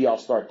 maybe I'll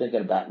start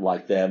thinking about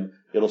like them.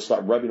 It'll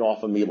start rubbing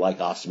off of me like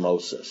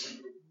osmosis.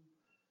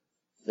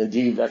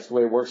 Indeed, that's the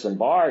way it works in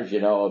bars, you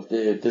know.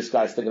 If this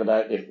guy's thinking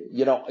about,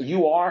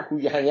 you are who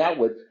you hang out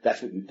with,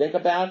 that's what you think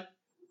about,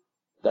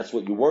 that's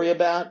what you worry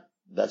about,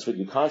 that's what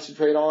you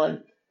concentrate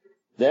on.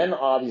 Then,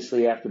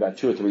 obviously, after about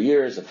 2 or 3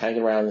 years of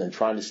hanging around and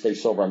trying to stay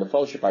sober on the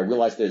fellowship, I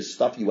realized there's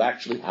stuff you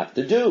actually have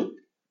to do.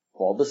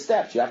 Called the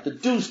steps. You have to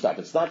do stuff.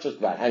 It's not just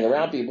about hanging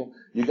around people.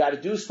 You got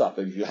to do stuff.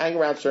 If you hang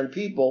around certain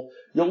people,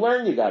 you'll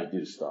learn you got to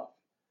do stuff.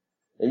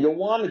 And you'll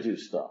want to do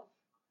stuff.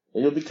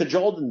 And you'll be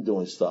cajoled into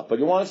doing stuff. But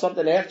you want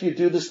something after you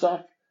do the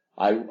stuff?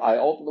 I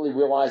ultimately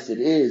realized it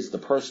is the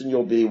person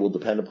you'll be will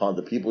depend upon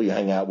the people you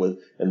hang out with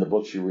and the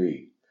books you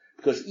read.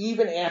 Because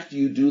even after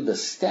you do the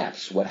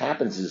steps, what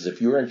happens is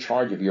if you're in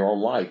charge of your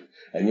own life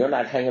and you're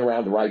not hanging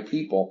around the right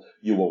people,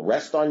 you will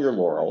rest on your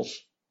laurels.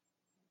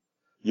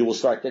 You will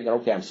start thinking,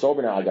 okay, I'm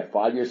sober now. I got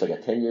 5 years, I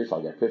got 10 years,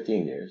 I got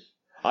 15 years.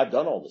 I've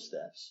done all the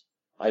steps.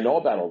 I know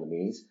about all the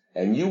means.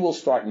 And you will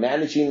start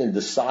managing and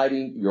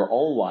deciding your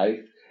own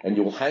life, and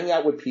you will hang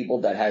out with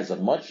people that has as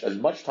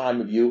much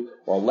time of you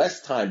or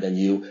less time than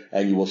you,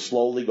 and you will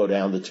slowly go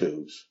down the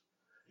tubes.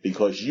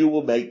 Because you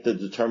will make the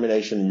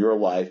determination in your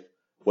life,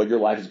 what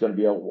your life is going to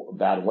be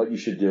about and what you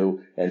should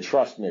do. And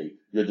trust me,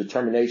 your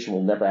determination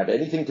will never have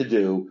anything to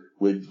do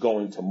with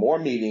going to more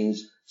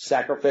meetings,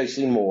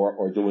 sacrificing more,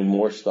 or doing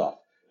more stuff.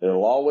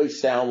 It'll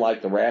always sound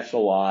like the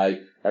rational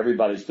lie.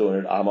 Everybody's doing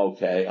it. I'm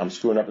okay. I'm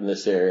screwing up in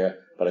this area,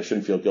 but I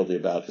shouldn't feel guilty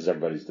about it because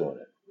everybody's doing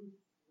it.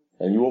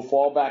 And you will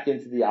fall back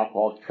into the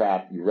alcoholic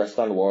trap. You rest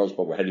on the laurels,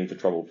 but we're heading for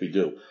trouble if we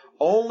do.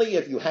 Only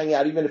if you hang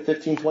out even at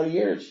 15, 20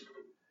 years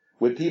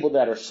with people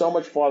that are so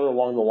much farther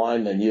along the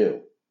line than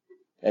you,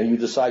 and you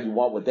decide you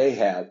want what they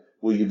have,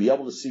 will you be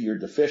able to see your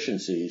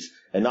deficiencies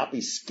and not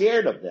be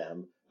scared of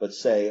them, but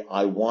say,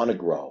 I want to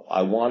grow.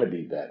 I want to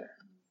be better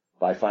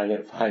by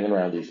hanging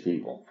around these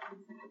people.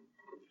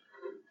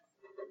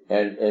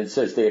 And it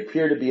says they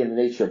appear to be in the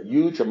nature of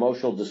huge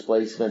emotional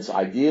displacements,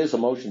 ideas,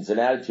 emotions, and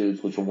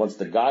attitudes, which were once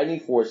the guiding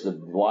force of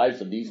the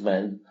lives of these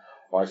men,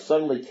 are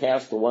suddenly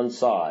cast to one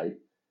side.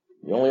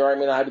 The only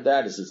argument I have with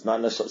that is it's not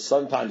necessarily,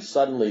 sometimes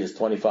suddenly is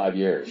 25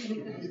 years.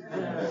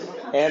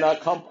 And a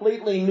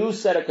completely new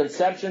set of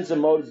conceptions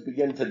and motives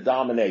begin to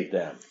dominate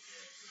them.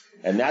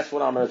 And that's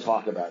what I'm going to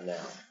talk about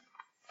now.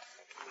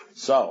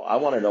 So, I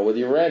want to know whether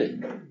you're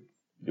ready.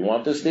 You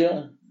want this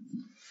deal?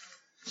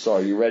 So,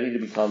 are you ready to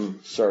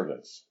become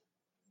servants?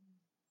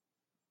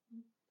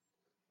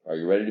 Are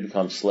you ready to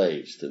become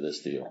slaves to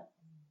this deal?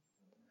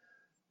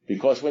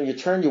 Because when you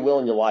turn your will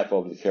and your life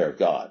over to the care of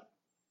God,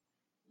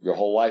 your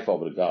whole life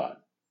over to God,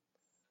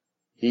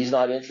 He's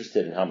not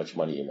interested in how much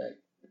money you make.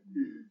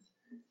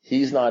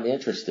 He's not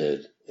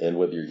interested in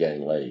whether you're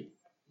getting laid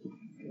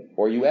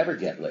or you ever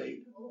get laid.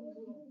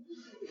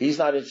 He's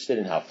not interested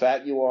in how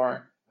fat you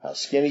are, how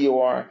skinny you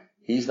are.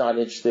 He's not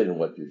interested in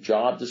what your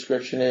job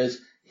description is.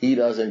 He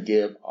doesn't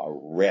give a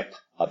rip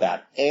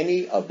about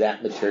any of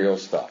that material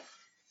stuff.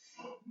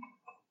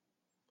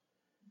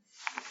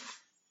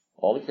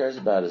 All he cares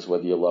about is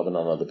whether you're loving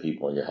on other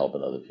people and you're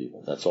helping other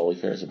people. That's all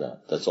he cares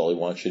about. That's all he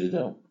wants you to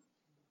do.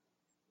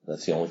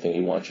 That's the only thing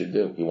he wants you to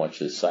do. He wants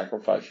you to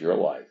sacrifice your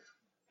life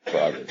for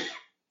others.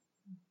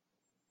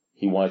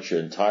 He wants your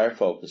entire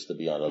focus to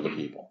be on other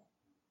people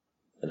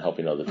and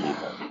helping other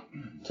people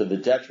to the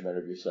detriment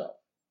of yourself.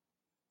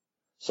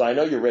 So I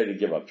know you're ready to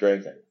give up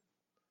drinking.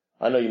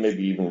 I know you may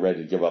be even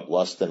ready to give up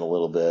lusting a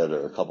little bit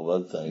or a couple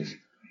of other things.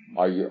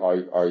 Are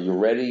you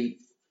ready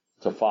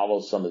to follow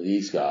some of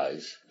these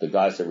guys, the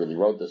guys that really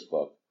wrote this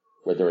book,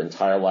 where their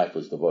entire life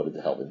was devoted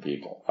to helping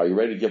people? Are you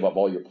ready to give up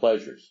all your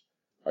pleasures?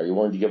 Are you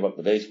willing to give up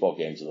the baseball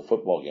games or the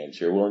football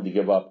games? You're willing to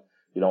give up,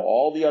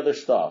 all the other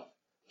stuff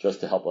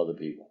just to help other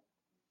people?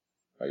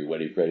 Are you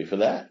ready for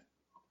that?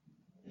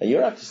 And you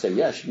don't have to say,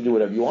 yes, you can do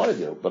whatever you want to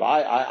do. But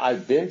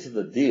I've been to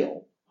the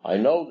deal. I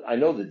know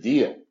the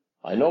deal.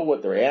 I know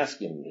what they're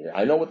asking here.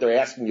 I know what they're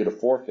asking you to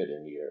forfeit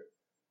in here.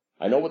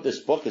 I know what this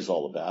book is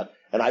all about.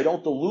 And I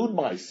don't delude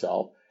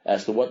myself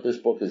as to what this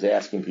book is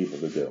asking people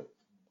to do.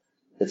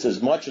 It's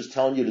as much as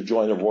telling you to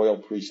join the royal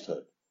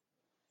priesthood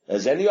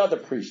as any other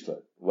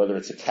priesthood, whether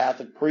it's a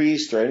Catholic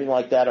priest or anything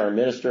like that or a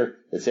minister.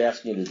 It's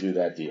asking you to do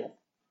that deal.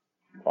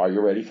 Are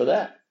you ready for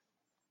that?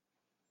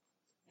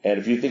 And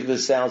if you think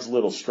this sounds a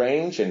little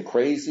strange and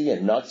crazy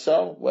and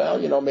nutso,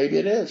 well, maybe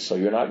it is. So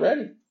you're not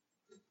ready.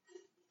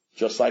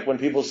 Just like when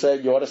people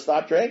say you ought to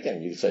stop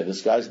drinking, you say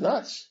this guy's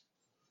nuts.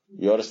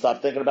 You ought to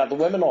stop thinking about the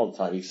women all the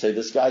time. You say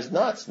this guy's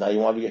nuts. Now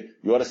you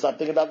ought to stop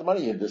thinking about the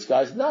money. This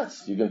guy's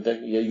nuts. You can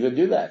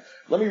do that.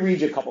 Let me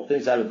read you a couple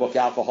things out of the book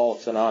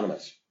Alcoholics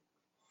Anonymous,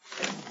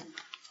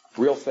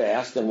 real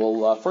fast. And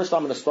first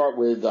I'm going to start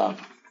with a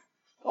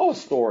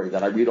story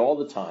that I read all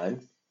the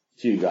time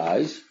to you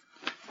guys.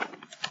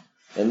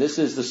 And this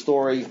is the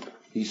story,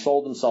 He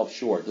Sold Himself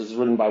Short. This is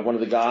written by one of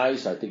the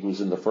guys. I think it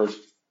was in the first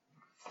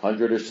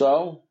 100 or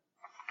so.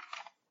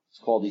 It's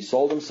called He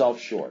Sold Himself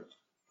Short.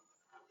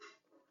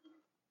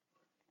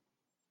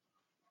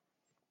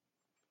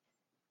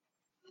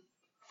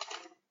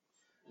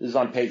 This is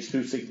on page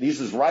 260. This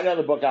is right out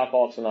of the book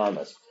Alcoholics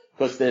Anonymous.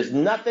 Because there's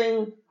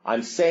nothing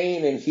I'm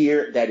saying in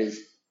here that is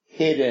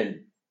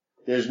hidden.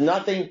 There's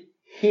nothing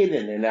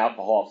hidden in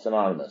Alcoholics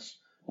Anonymous.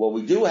 What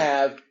we do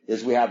have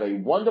is we have a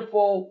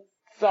wonderful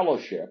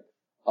fellowship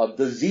of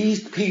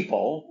diseased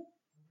people.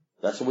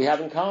 That's what we have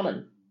in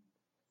common.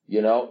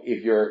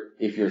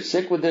 If you're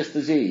sick with this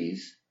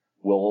disease,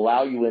 we'll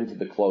allow you into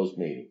the closed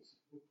meetings.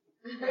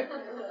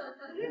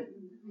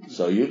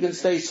 So you can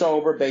stay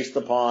sober based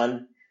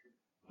upon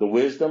the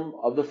wisdom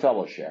of the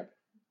fellowship,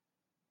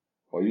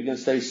 or you can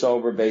stay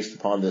sober based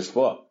upon this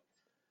book.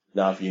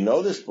 Now, if you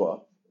know this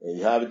book and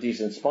you have a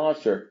decent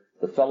sponsor,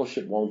 the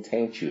fellowship won't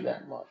taint you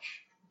that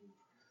much.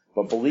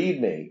 But believe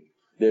me,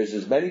 there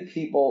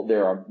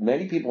are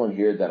many people in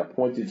here that are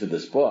pointed to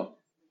this book,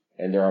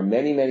 and there are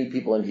many, many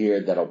people in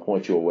here that will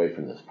point you away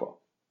from this book.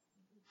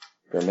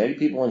 There are many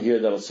people in here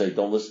that will say,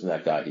 don't listen to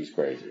that guy, he's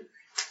crazy.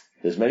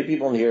 There's many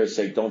people in here that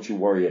say, don't you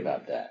worry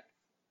about that.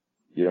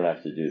 You don't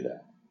have to do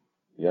that.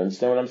 You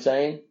understand what I'm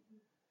saying?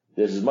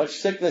 There's as much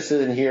sickness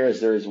in here as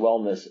there is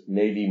wellness,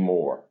 maybe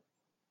more.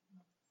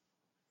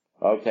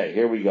 Okay,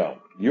 here we go.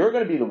 You're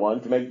going to be the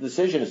one to make the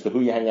decision as to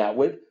who you hang out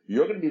with.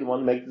 You're going to be the one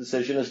to make the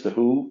decision as to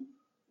who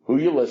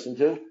you listen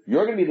to.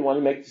 You're going to be the one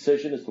to make the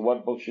decision as to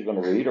what books you're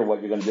going to read or what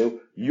you're going to do.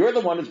 You're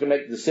the one who's going to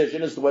make the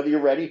decision as to whether you're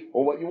ready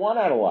or what you want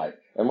out of life.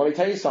 And let me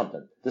tell you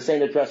something. This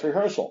ain't a dress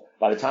rehearsal.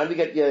 By the time you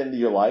get into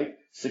your life,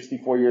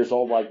 64 years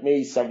old like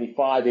me,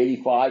 75,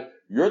 85,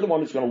 you're the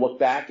one who's going to look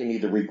back and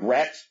either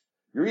regret.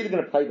 You're either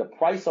going to pay the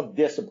price of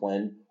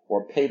discipline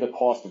or pay the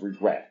cost of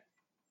regret.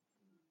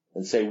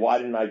 And say, why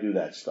didn't I do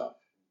that stuff?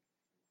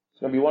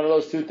 It's going to be one of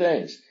those two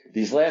things.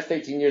 These last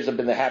 18 years have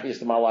been the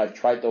happiest of my life,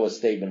 trite though a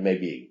statement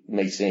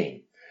may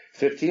seem.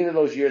 15 of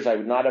those years I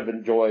would not have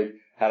enjoyed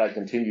had I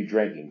continued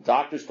drinking.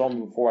 Doctors told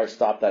me before I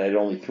stopped that I had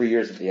only 3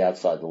 years at the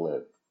outside to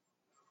live.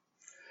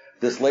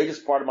 This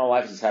latest part of my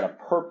life has had a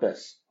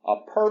purpose. A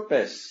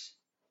purpose.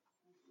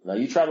 Now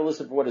you try to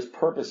listen for what his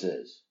purpose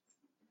is.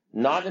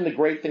 Not in the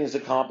great things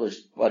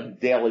accomplished,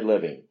 but daily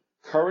living.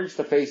 Courage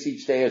to face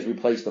each day has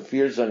replaced the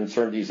fears and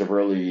uncertainties of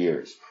earlier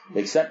years.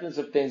 Acceptance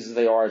of things as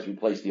they are has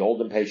replaced the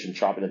old impatient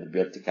chopping at the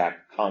bit to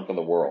conquer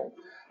the world.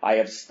 I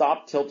have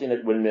stopped tilting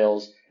at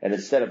windmills and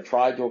instead have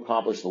tried to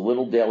accomplish the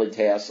little daily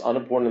tasks,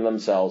 unimportant in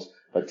themselves,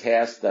 but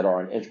tasks that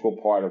are an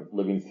integral part of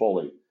living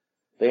fully.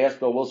 They asked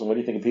Bill Wilson, what do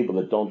you think of people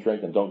that don't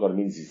drink and don't go to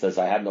meetings? He says,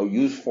 I have no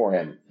use for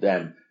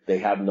them. They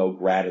have no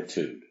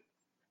gratitude.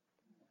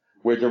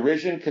 Where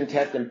derision,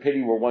 contempt, and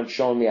pity were once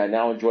shown me, I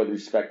now enjoy the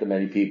respect of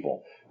many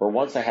people. Where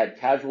once I had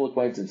casual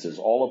acquaintances,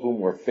 all of whom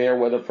were fair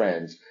weather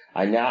friends,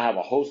 I now have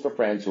a host of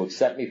friends who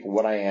accept me for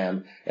what I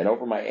am, and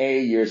over my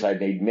AA years I've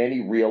made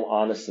many real,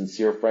 honest,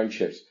 sincere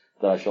friendships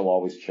that I shall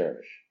always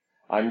cherish.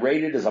 I'm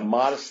rated as a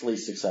modestly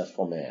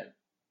successful man.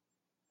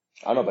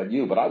 I don't know about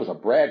you, but I was a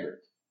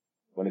braggart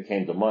when it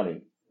came to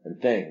money and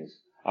things.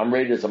 I'm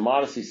rated as a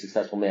modestly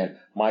successful man.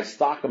 My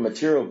stock of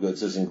material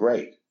goods isn't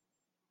great.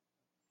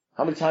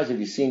 How many times have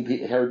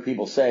you heard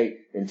people say,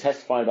 in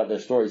testifying about their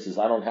stories, says,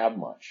 I don't have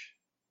much,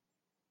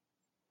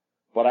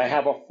 but I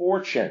have a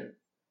fortune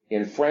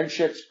in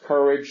friendships,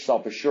 courage,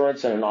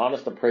 self-assurance, and an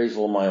honest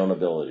appraisal of my own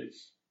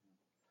abilities.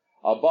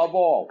 Above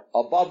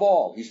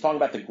all, he's talking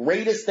about the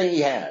greatest thing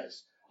he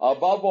has.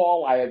 Above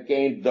all, I have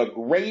gained the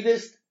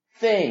greatest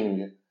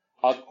thing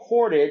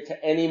accorded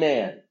to any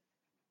man.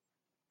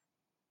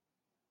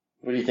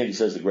 What do you think he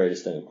says the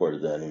greatest thing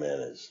accorded to any man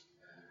is?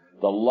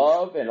 The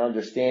love and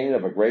understanding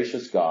of a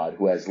gracious God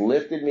who has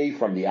lifted me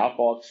from the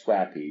alcoholic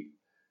scrap heap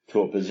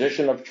to a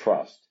position of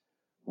trust,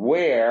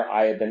 where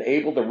I have been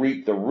able to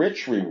reap the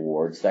rich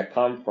rewards that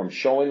come from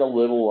showing a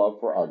little love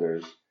for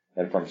others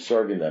and from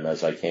serving them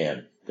as I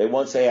can. They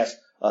once asked,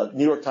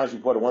 New York Times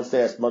reporter once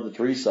asked Mother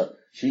Teresa,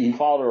 he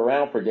followed her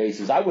around for days,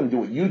 says, I wouldn't do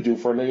what you do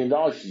for $1 million.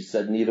 She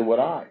said, neither would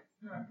I.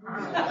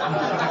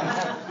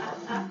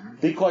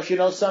 Because you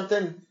know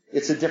something?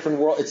 It's a different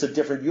world. It's a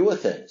different view of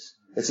things.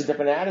 It's a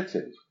different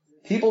attitude.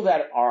 People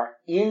that are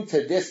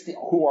into this,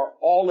 who are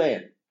all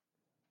in.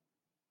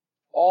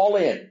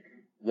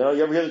 You know,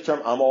 you ever hear the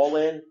term, I'm all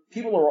in?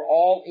 People who are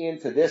all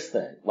into this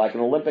thing, like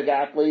an Olympic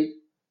athlete,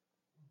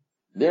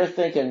 they're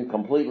thinking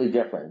completely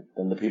different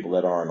than the people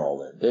that aren't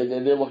all in.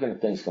 They're looking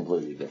at things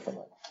completely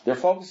differently. They're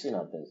focusing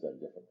on things that are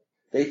different.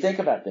 They think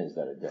about things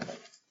that are different.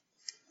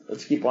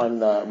 Let's keep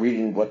on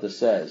reading what this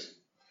says.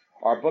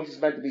 Our book is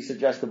meant to be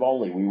suggestive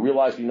only. We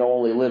realize we know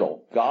only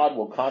little. God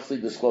will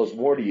constantly disclose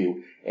more to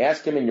you.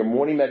 Ask him in your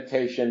morning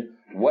meditation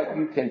what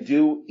you can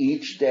do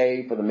each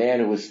day for the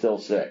man who is still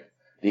sick.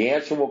 The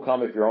answer will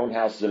come if your own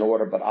house is in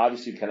order, but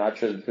obviously you cannot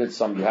transmit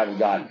something you haven't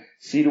got.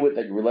 See to it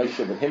that your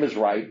relationship with him is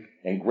right,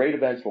 and great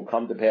events will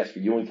come to pass for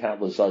you and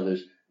countless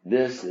others.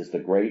 This is the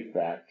great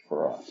fact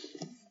for us.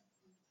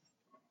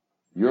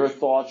 Your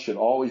thoughts should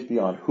always be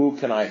on who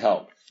can I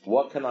help?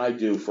 What can I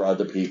do for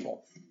other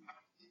people?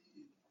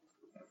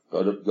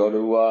 Go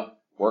to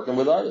working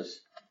with others.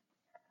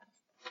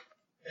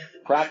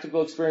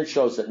 Practical experience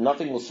shows that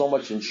nothing will so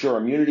much ensure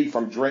immunity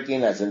from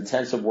drinking as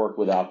intensive work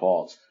with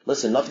alcoholics.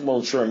 Listen, nothing will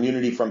ensure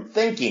immunity from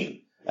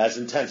thinking as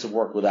intensive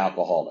work with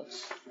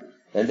alcoholics.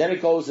 And then it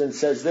goes and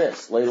says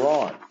this later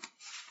on.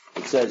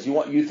 It says,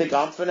 you think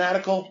I'm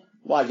fanatical?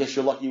 Well, I guess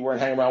you're lucky you weren't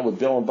hanging around with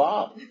Bill and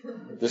Bob.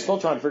 They're still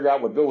trying to figure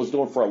out what Bill was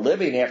doing for a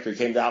living after he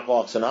came to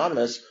Alcoholics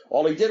Anonymous.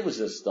 All he did was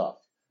this stuff.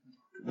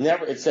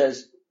 It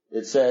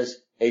says,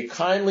 a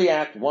kindly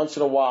act once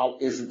in a while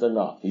isn't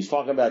enough. He's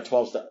talking about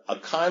 12 steps. A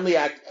kindly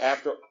act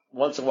after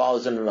once in a while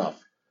isn't enough.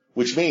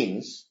 Which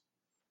means,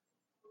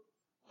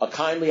 a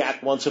kindly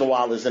act once in a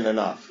while isn't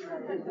enough.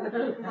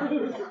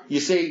 You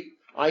see,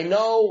 I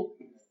know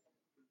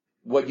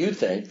what you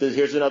think.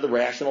 Here's another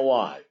rational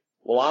lie.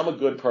 Well, I'm a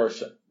good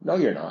person. No,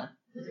 you're not.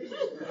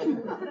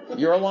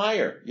 You're a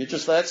liar.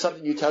 That's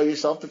something you tell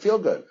yourself to feel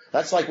good.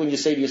 That's like when you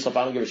say to yourself,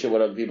 I don't give a shit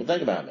what other people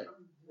think about me.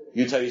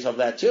 You tell yourself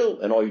that too,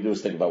 and all you do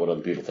is think about what other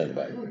people think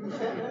about you.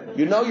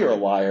 You know you're a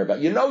liar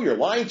you know you're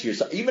lying to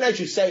yourself. Even as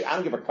you say, I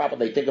don't give a crap what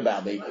they think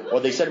about me, or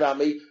they said about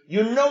me,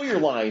 you know you're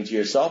lying to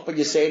yourself, but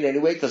you say it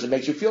anyway because it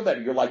makes you feel better.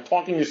 You're like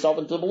talking yourself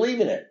into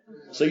believing it.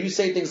 So you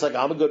say things like,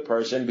 I'm a good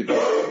person,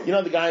 because, you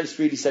know, the guy in the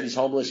street, he said he's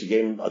homeless, you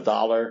gave him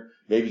 $1,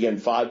 maybe you gave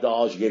him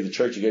 $5, you gave the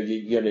church, you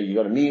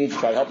go to meetings, you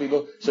try to help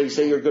people, so you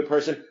say you're a good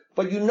person,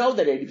 but you know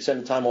that 80% of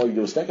the time all you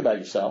do is think about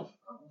yourself.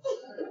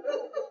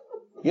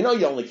 You know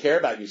you only care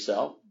about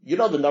yourself. You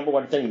know the number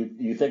one thing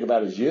you think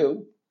about is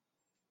you.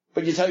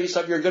 But you tell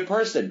yourself you're a good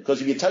person.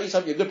 Because if you tell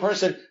yourself you're a good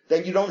person,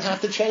 then you don't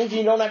have to change and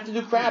you don't have to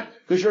do crap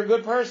because you're a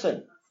good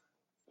person.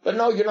 But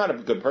no, you're not a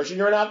good person.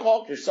 You're an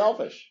alcoholic. You're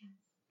selfish.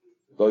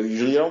 Though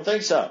usually you don't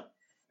think so.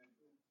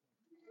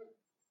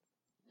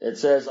 It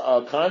says,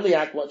 a kindly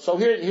act. So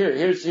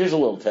here's a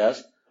little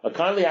test. A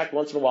kindly act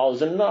once in a while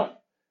isn't enough.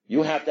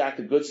 You have to act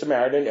a good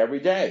Samaritan every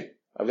day.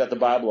 I've got the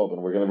Bible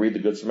open. We're going to read the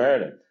Good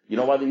Samaritan. You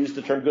know why they use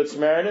the term Good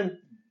Samaritan?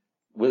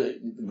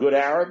 With good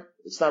Arab?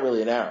 It's not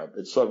really an Arab.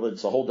 It's a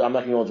whole, I'm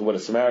not going to go into what a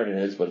Samaritan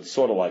is, but it's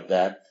sort of like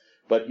that.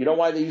 But you know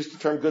why they used the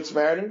term Good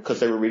Samaritan?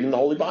 Because they were reading the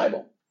Holy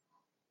Bible.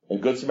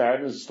 And Good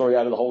Samaritan is a story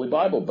out of the Holy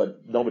Bible,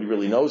 but nobody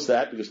really knows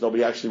that because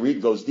nobody actually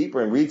goes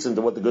deeper and reads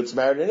into what the Good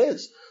Samaritan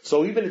is.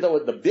 So even though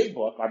in the big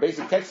book, our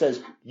basic text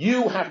says,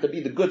 you have to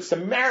be the Good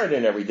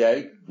Samaritan every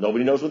day,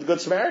 nobody knows what the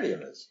Good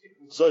Samaritan is.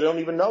 So they don't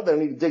even know. They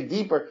don't need to dig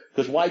deeper,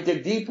 because why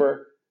dig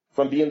deeper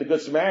from being the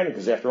Good Samaritan?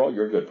 Because after all,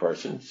 you're a good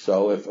person.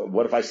 So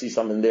what if I see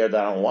something there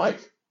that I don't like?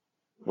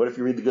 What if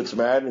you read the Good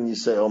Samaritan and you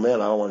say, oh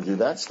man, I don't want to do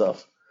that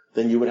stuff?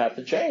 Then you would have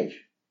to change.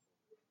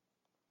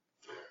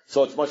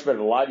 So it's much better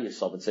to lie to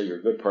yourself and say you're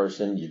a good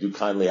person. You do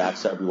kindly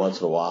acts every once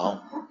in a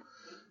while.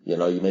 You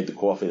know, you made the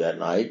coffee that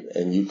night,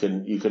 and you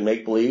can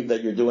make believe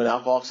that you're doing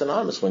Alcoholics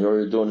Anonymous when all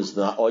you're doing is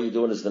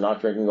the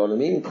not drinking, going to the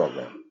meeting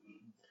program.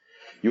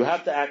 You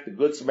have to act the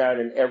Good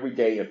Samaritan every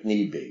day if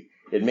need be.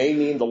 It may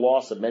mean the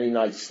loss of many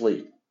nights'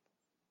 sleep.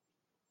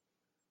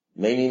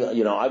 Maybe,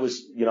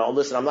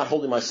 listen, I'm not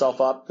holding myself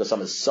up because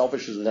I'm as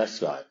selfish as the next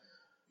guy.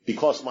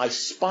 Because my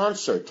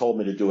sponsor told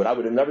me to do it. I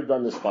would have never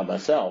done this by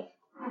myself.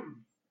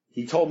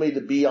 He told me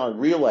to be on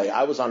Relay.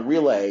 I was on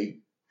Relay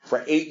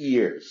for 8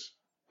 years.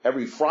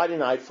 every Friday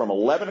night from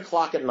 11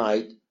 o'clock at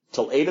night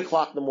till 8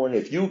 o'clock in the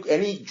morning. If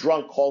any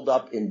drunk called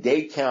up in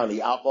Dade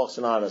County, Alcoholics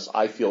Anonymous,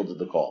 I fielded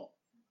the call.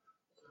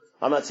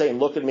 I'm not saying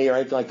look at me or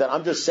anything like that.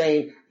 I'm just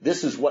saying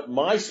this is what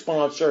my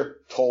sponsor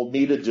told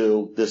me to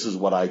do. This is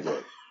what I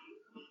did.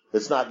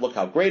 It's not look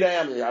how great I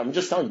am. I'm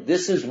just telling you,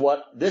 this is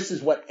what,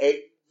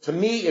 to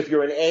me, if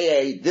you're in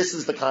AA, this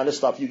is the kind of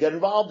stuff you get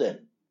involved in.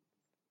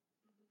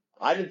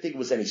 I didn't think it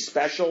was any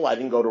special. I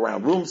didn't go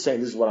around rooms saying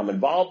this is what I'm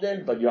involved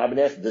in, but I've been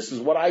asked, this is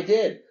what I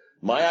did.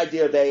 My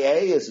idea of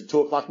AA is at 2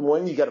 o'clock in the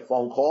morning, you get a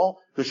phone call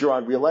because you're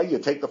on relay. You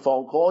take the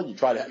phone call. You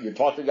talk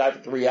to the guy for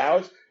 3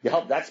 hours. You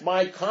help. That's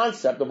my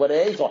concept of what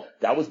AA is all.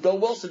 That was Bill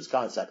Wilson's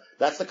concept.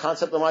 That's the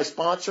concept of my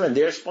sponsor and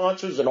their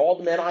sponsors and all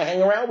the men I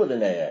hang around with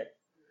in AA.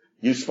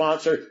 You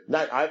sponsor,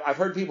 I've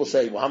heard people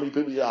say, well, how many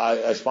people,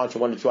 I sponsor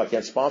 1 to 2, I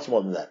can't sponsor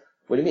more than that.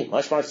 What do you mean?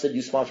 My sponsor said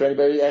you sponsor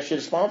anybody who asks you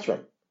to sponsor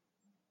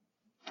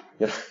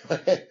him.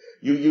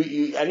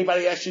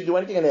 Anybody asks you to do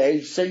anything in AA,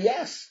 you say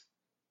yes.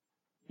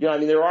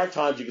 There are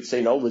times you could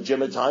say no,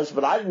 legitimate times,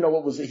 but I didn't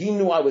know he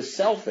knew I was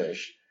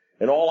selfish,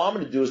 and all I'm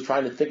going to do is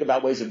trying to think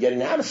about ways of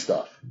getting out of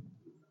stuff.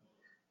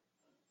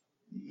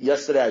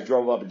 Yesterday I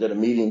drove up and did a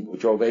meeting, we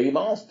drove 80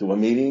 miles to a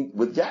meeting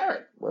with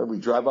Garrett. Where we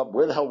drive up,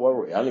 where the hell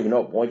were we? I don't even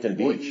know, Boynton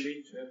Beach.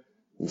 Yeah.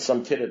 And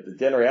some kid at the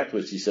dinner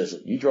afterwards, he says,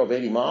 you drove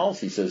 80 miles?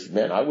 He says,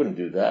 man, I wouldn't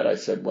do that. I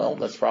said, well,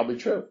 that's probably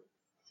true.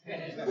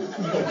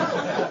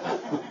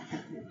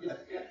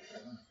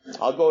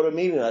 I'll go to a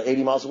meeting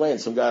 80 miles away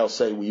and some guy will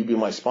say, will you be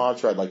my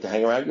sponsor? I'd like to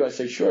hang around you. I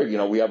say, sure.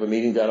 We have a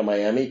meeting down in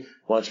Miami.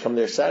 Why don't you come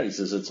there Saturday? He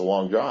says, it's a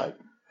long drive.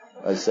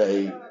 I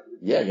say,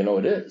 yeah,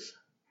 it is.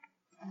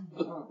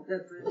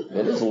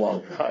 It is a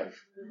long drive.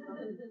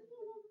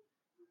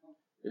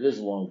 It is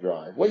a long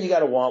drive. Well, you got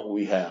to want what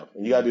we have,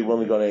 and you got to be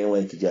willing to go to any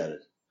length to get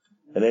it.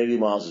 And 80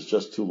 miles is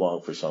just too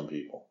long for some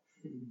people.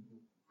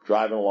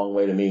 Driving a long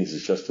way to meetings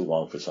is just too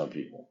long for some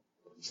people.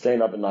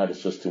 Staying up at night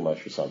is just too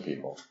much for some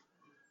people.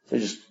 They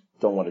just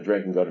don't want to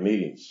drink and go to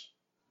meetings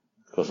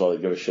because all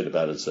they give a shit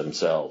about is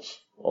themselves.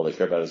 All they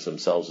care about is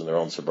themselves and their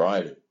own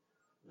sobriety.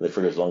 They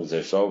figure as long as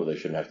they're sober, they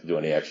shouldn't have to do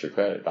any extra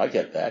credit. I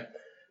get that.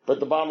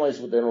 But the bottom line is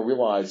what they don't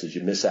realize is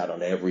you miss out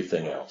on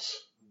everything else.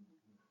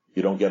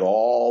 You don't get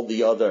all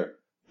the other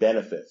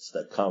benefits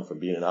that come from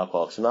being an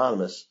Alcoholics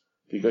Anonymous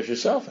because you're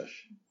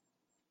selfish.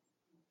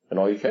 And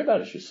all you care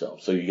about is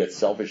yourself. So you get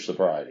selfish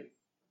sobriety.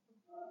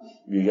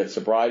 You get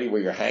sobriety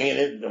where you're hanging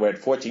in, where at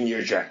 14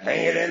 years you're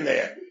hanging in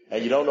there.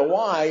 And you don't know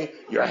why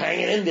you're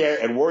hanging in there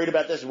and worried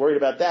about this and worried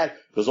about that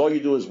because all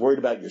you do is worried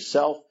about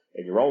yourself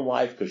and your own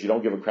life because you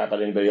don't give a crap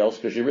about anybody else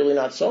because you're really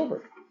not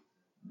sober.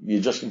 You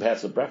just can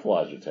pass the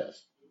breathalyzer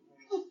test.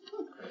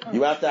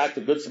 You have to act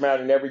a good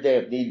Samaritan every day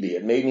if need be.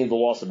 It may mean the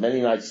loss of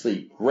many nights'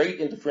 sleep, great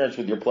interference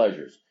with your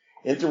pleasures,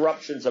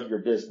 interruptions of your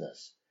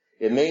business.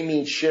 It may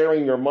mean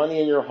sharing your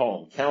money in your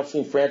home,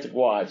 counseling frantic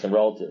wives and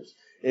relatives,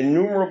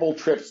 innumerable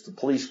trips to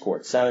police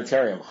courts,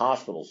 sanitarium,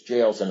 hospitals,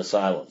 jails, and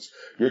asylums.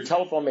 Your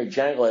telephone may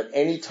jangle at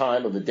any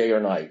time of the day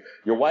or night.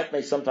 Your wife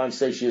may sometimes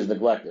say she is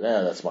neglected.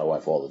 That's my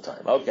wife all the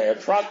time. Okay, a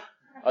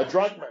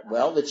drunk,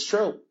 well, it's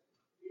true.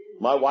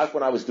 My wife,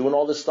 when I was doing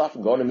all this stuff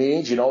and going to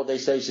meetings, you know what they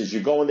say? She says,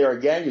 you're going there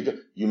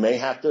again. You may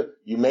have to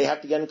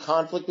get in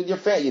conflict with your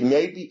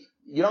family.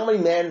 You know how many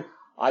men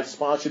I've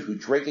sponsored who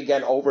drink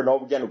again over and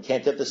over again who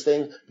can't get this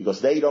thing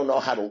because they don't know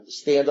how to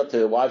stand up to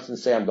their wives and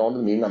say, I'm going to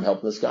the meeting, I'm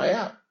helping this guy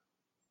out.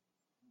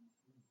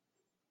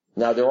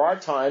 Now, there are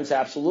times,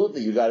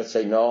 absolutely, you got to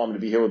say, no, I'm going to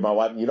be here with my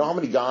wife. You know how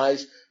many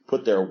guys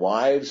put their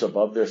wives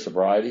above their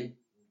sobriety?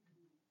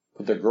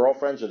 Put their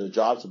girlfriends or their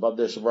jobs above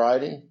their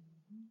sobriety?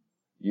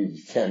 You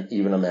can't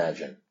even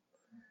imagine.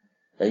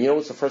 And you know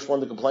what's the first one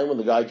to complain when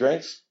the guy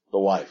drinks? The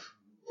wife.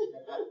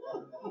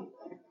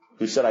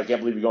 Who said, I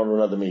can't believe you're going to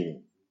another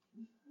meeting.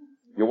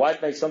 Your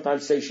wife may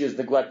sometimes say she is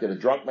neglected. A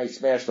drunk may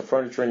smash the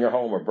furniture in your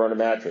home or burn a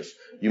mattress.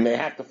 You may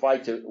have to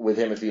fight with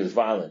him if he is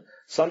violent.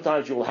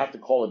 Sometimes you will have to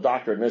call a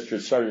doctor, administer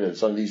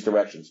sedatives under these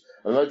directions.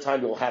 Another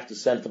time you will have to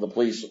send for the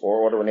police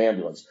or order an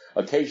ambulance.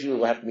 Occasionally you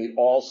will have to meet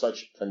all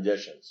such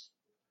conditions.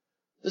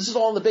 This is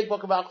all in the big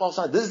book of Alcoholics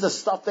Anonymous. This is the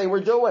stuff they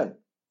were doing.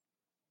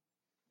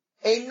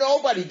 Ain't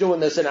nobody doing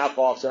this in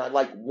Alcoholics Anonymous.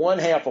 Like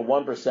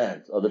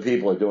 1/2% of the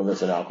people are doing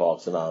this in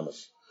Alcoholics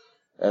Anonymous.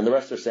 And the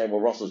rest are saying,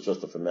 well, Russell's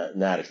just a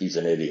fanatic. He's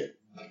an idiot.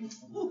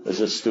 It's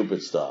just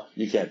stupid stuff.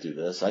 You can't do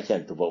this. I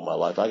can't devote my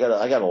life. I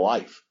got a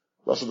life.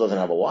 Russell doesn't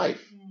have a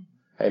life.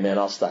 Hey man,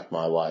 I'll stack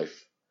my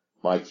life,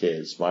 my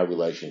kids, my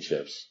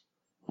relationships,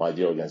 my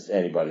deal against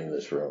anybody in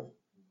this room.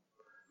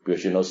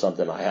 Because you know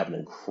something? I have an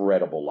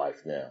incredible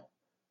life now.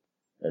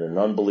 And an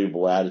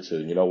unbelievable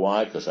attitude. You know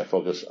why? Because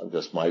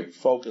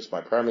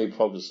my primary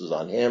focus is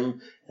on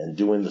him and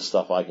doing the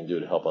stuff I can do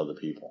to help other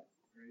people.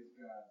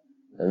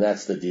 And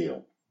that's the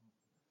deal.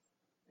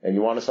 And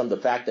you want to know something?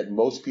 The fact that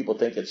most people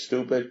think it's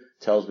stupid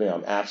tells me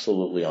I'm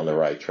absolutely on the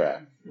right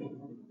track.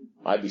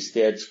 I'd be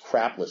scared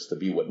crapless to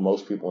be what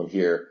most people in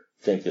here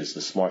think is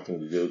the smart thing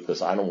to do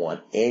because I don't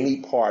want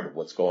any part of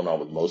what's going on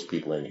with most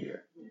people in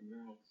here.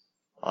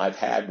 I've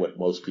had what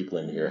most people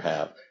in here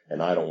have,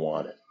 and I don't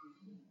want it.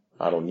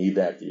 I don't need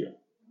that deal.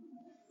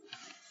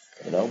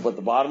 But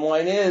the bottom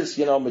line is,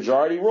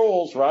 majority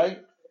rules, right?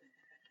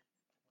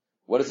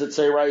 What does it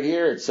say right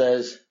here? It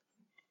says,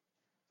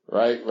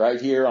 right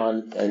here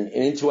on and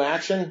into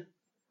action.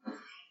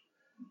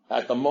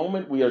 At the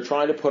moment, we are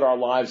trying to put our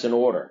lives in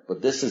order,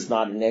 but this is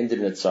not an end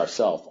in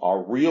itself.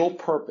 Our real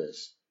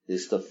purpose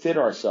is to fit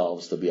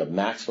ourselves to be of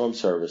maximum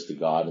service to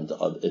God and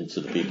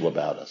to the people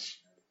about us.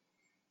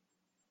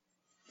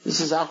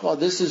 This is alcohol.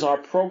 This is our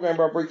program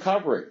of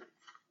recovery.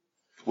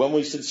 When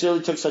we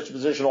sincerely took such a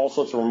position, all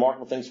sorts of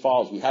remarkable things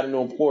followed. We had a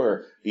new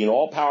employer. Being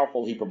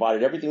all-powerful, he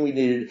provided everything we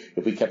needed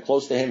if we kept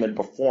close to him and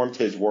performed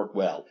his work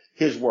well.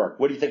 His work.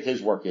 What do you think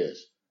his work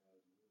is?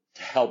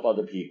 To help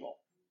other people.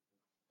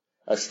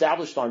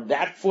 Established on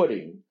that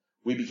footing,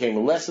 we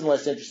became less and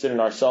less interested in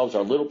ourselves,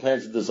 our little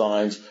plans and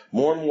designs.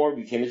 More and more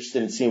we became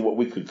interested in seeing what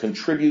we could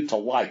contribute to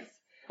life.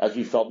 As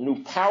we felt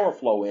new power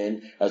flow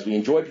in, as we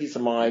enjoyed peace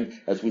of mind,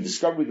 as we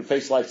discovered we could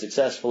face life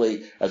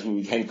successfully, as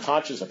we became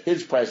conscious of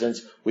his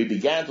presence, we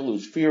began to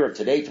lose fear of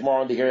today,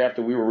 tomorrow, and the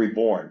hereafter. We were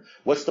reborn.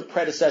 What's the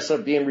predecessor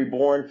of being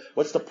reborn?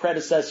 What's the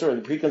predecessor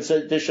and the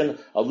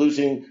precondition of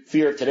losing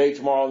fear of today,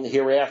 tomorrow, and the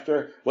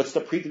hereafter? What's the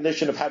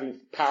precondition of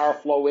having power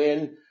flow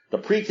in? The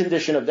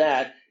precondition of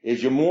that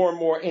is you're more and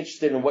more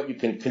interested in what you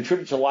can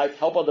contribute to life,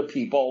 help other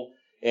people,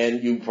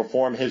 and you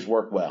perform his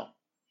work well.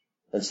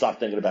 And stop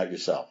thinking about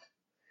yourself.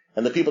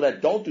 And the people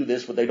that don't do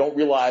this, what they don't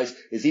realize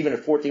is even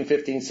at 14,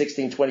 15,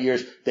 16, 20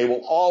 years, they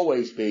will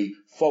always be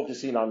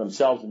focusing on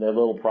themselves and their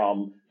little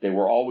problem. They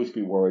will always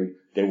be worried.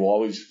 They will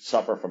always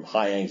suffer from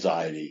high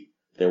anxiety.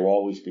 They will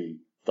always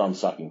be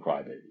thumb-sucking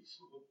crybabies.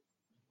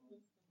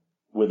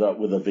 With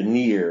a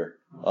veneer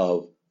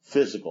of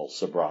physical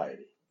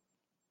sobriety.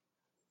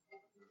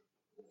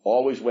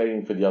 Always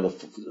waiting for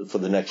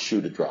the next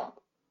shoe to drop.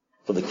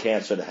 For the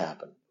cancer to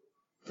happen.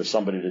 For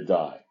somebody to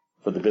die.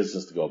 For the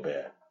business to go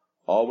bad.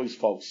 Always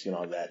focusing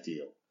on that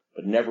deal,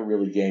 but never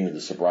really gaining the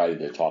sobriety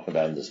they're talking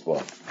about in this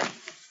book.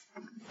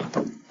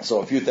 So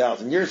a few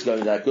thousand years ago,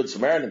 that Good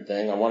Samaritan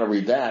thing, I want to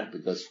read that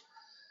because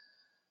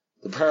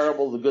the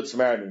parable of the Good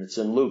Samaritan, it's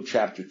in Luke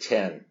chapter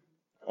 10.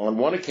 On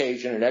one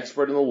occasion, an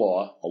expert in the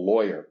law, a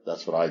lawyer,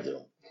 that's what I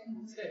do.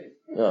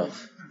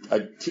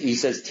 He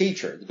says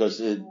teacher, because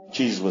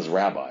Jesus was a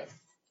rabbi.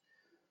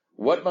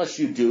 What must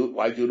I do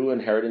to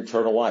inherit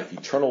eternal life?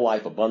 Eternal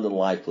life, abundant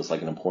life was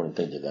like an important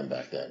thing to them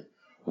back then.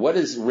 What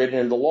is written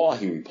in the law?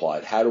 He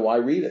replied. How do I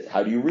read it?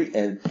 How do you read?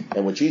 And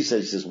what Jesus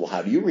says, he says, well,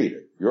 how do you read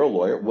it? You're a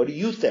lawyer. What do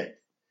you think?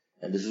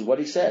 And this is what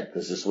he said,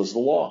 because this was the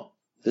law.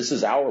 This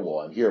is our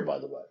law in here, by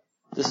the way.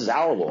 This is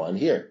our law in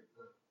here.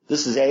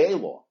 This is AA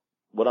law.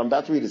 What I'm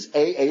about to read is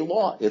AA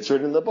law. It's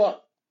written in the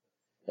book.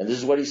 And this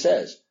is what he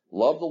says.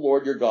 Love the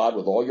Lord your God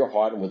with all your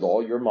heart and with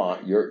all your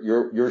mind,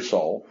 your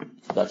soul.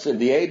 That's in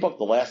the AA book.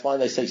 The last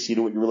line they say, see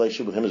to what your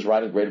relationship with him is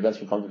right and great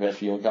events will come to pass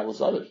for you and countless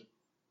others.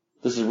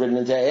 This is written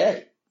into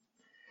AA.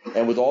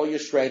 And with all your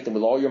strength and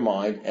with all your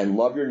mind, and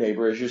love your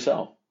neighbor as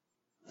yourself.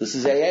 This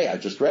is AA. I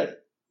just read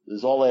it. This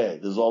is all AA.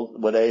 This is all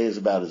what AA is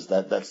about.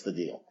 That's the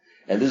deal.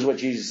 And this is what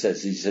Jesus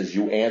says. He says,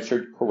 you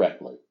answered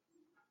correctly.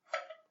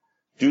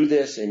 Do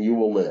this and you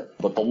will live.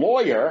 But the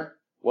lawyer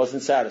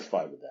wasn't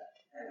satisfied with that.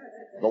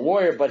 The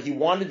lawyer, but he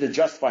wanted to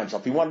justify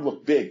himself. He wanted to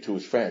look big to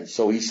his friends.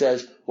 So he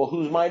says, well,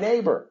 who's my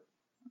neighbor?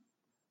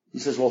 He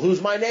says, well, who's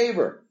my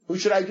neighbor? Who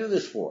should I do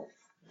this for?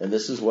 And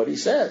this is what he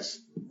says.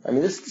 I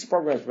mean, this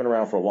program's been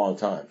around for a long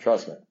time.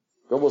 Trust me.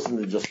 Bill Wilson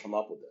didn't just come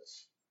up with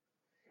this.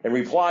 In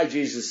reply,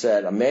 Jesus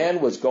said, a man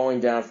was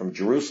going down from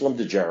Jerusalem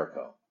to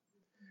Jericho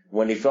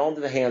when he fell into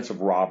the hands of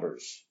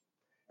robbers.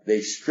 They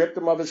stripped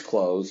him of his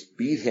clothes,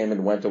 beat him,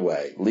 and went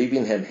away,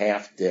 leaving him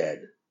half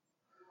dead.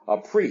 A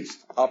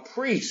priest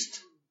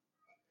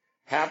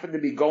happened to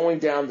be going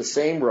down the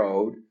same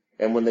road,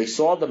 and when he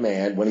saw the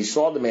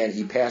man,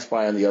 he passed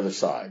by on the other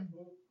side.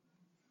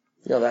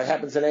 That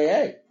happens in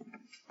AA.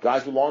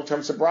 Guys with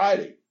long-term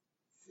sobriety,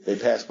 they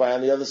pass by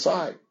on the other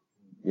side.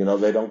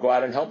 They don't go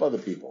out and help other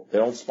people. They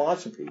don't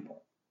sponsor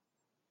people.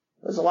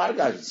 There's a lot of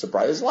guys with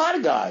sobriety. There's a lot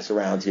of guys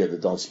around here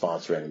that don't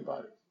sponsor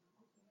anybody.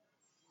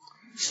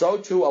 So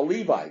too a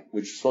Levite,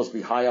 which is supposed to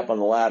be high up on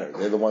the ladder.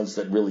 They're the ones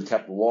that really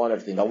kept the law and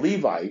everything. A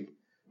Levite,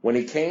 when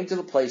he came to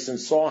the place and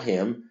saw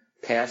him,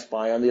 passed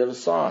by on the other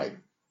side.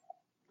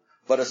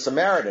 But a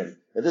Samaritan,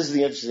 and this is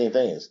the interesting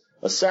thing, is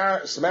a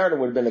Samaritan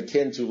would have been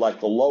akin to like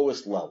the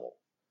lowest level.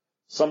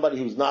 Somebody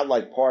who's not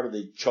like part of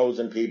the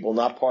chosen people,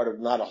 not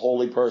a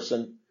holy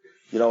person.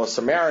 A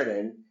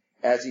Samaritan,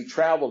 as he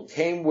traveled,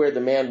 came where the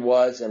man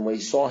was, and when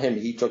he saw him,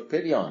 he took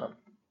pity on him.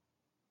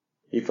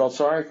 He felt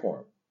sorry for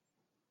him.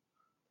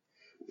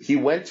 He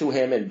went to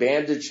him and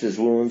bandaged his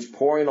wounds,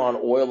 pouring on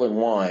oil and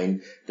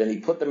wine. Then he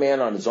put the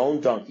man on his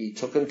own donkey,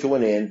 took him to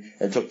an inn,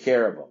 and took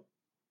care of him.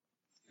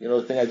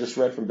 The thing I just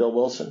read from Bill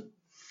Wilson?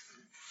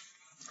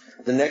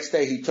 The next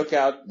day he took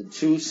out the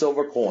 2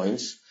 silver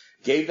coins,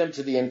 gave them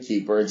to the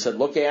innkeeper, and said,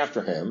 look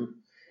after him,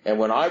 and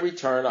when I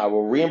return, I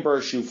will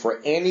reimburse you for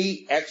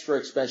any extra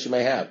expense you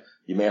may have.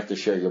 You may have to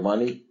share your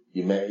money.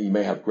 You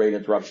may have great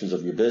interruptions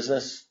of your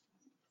business.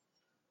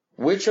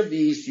 which of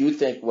these do you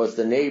think was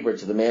the neighbor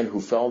to the man who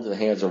fell into the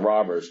hands of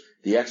robbers?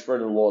 The expert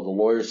in the law, the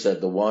lawyer,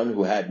 said, the one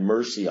who had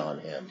mercy on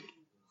him.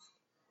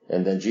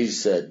 And then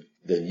Jesus said,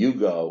 then you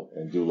go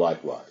and do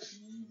likewise.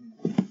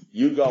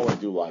 You go and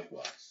do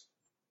likewise.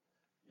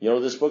 You know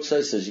what this book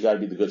says? It says you got to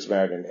be the Good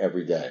Samaritan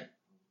every day.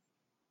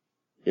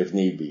 If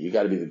need be. You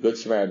got to be the Good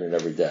Samaritan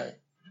every day.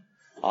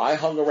 I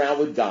hung around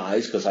with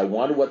guys because I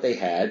wanted what they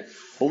had.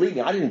 Believe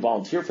me, I didn't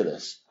volunteer for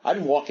this. I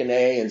didn't walk in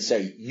AA and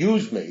say,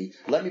 use me,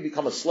 let me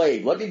become a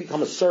slave, let me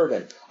become a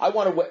servant. I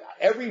want to,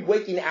 every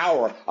waking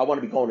hour, I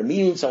want to be going to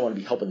meetings, I want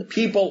to be helping the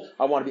people,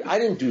 I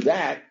didn't do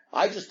that.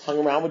 I just hung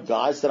around with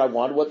guys that I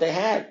wanted what they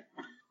had.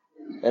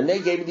 And they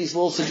gave me these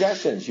little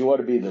suggestions. You ought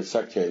to be the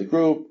secretary of the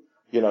group,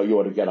 you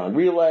ought to get on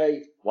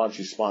Relay, why don't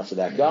you sponsor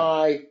that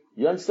guy?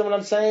 You understand what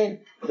I'm saying?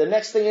 The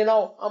next thing you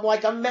know, I'm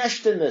like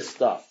enmeshed in this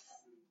stuff.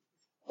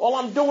 All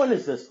I'm doing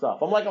is this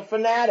stuff. I'm like a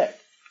fanatic.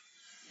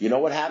 You know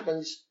what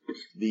happens?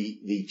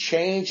 The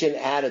change in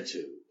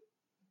attitude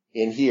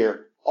in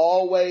here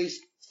always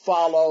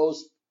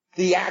follows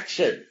the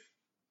action.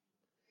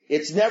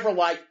 It's never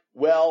like,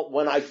 well,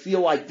 when I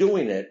feel like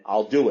doing it,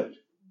 I'll do it.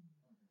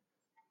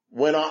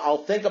 When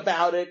I'll think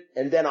about it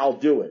and then I'll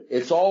do it.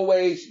 It's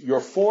always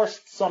you're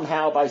forced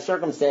somehow by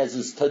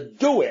circumstances to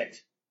do it.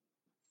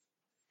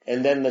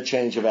 And then the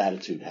change of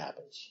attitude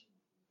happens.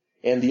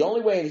 And the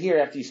only way in here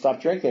after you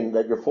stop drinking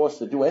that you're forced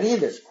to do any of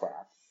this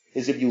crap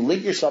is if you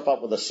link yourself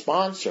up with a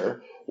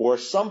sponsor or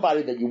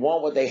somebody that you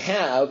want what they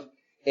have,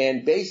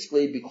 and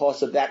basically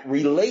because of that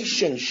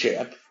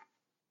relationship,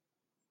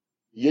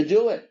 you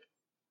do it.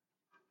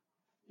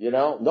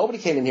 Nobody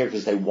came in here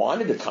because they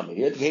wanted to come in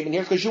here. They came in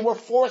here because you were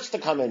forced to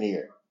come in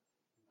here.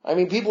 I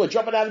mean, people are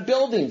jumping out of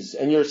buildings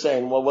and you're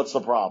saying, well, what's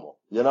the problem?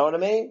 You know what I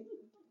mean?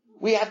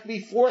 We have to be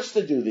forced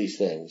to do these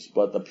things.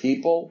 But the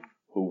people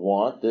who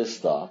want this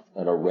stuff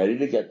and are ready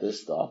to get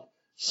this stuff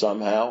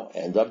somehow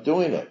end up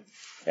doing it.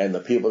 And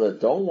the people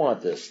that don't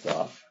want this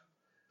stuff,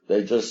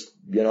 they just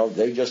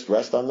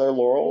rest on their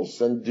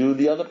laurels and do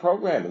the other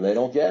program and they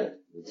don't get it.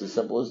 It's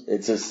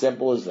as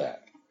simple as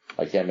that.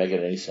 I can't make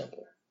it any simpler.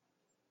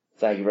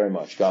 Thank you very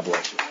much. God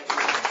bless you.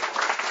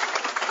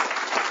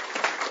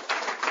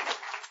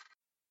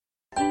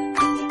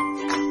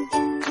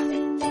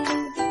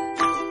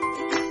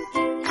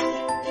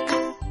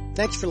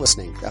 Thanks for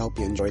listening. I hope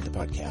you enjoyed the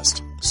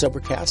podcast.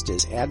 Sobercast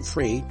is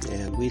ad-free,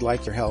 and we'd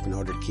like your help in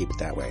order to keep it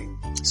that way.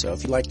 So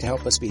if you'd like to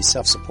help us be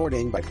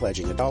self-supporting by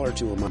pledging $1 or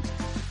 $2 a month,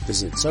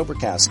 visit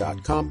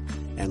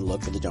Sobercast.com and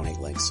look for the donate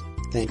links.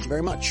 Thank you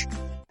very much.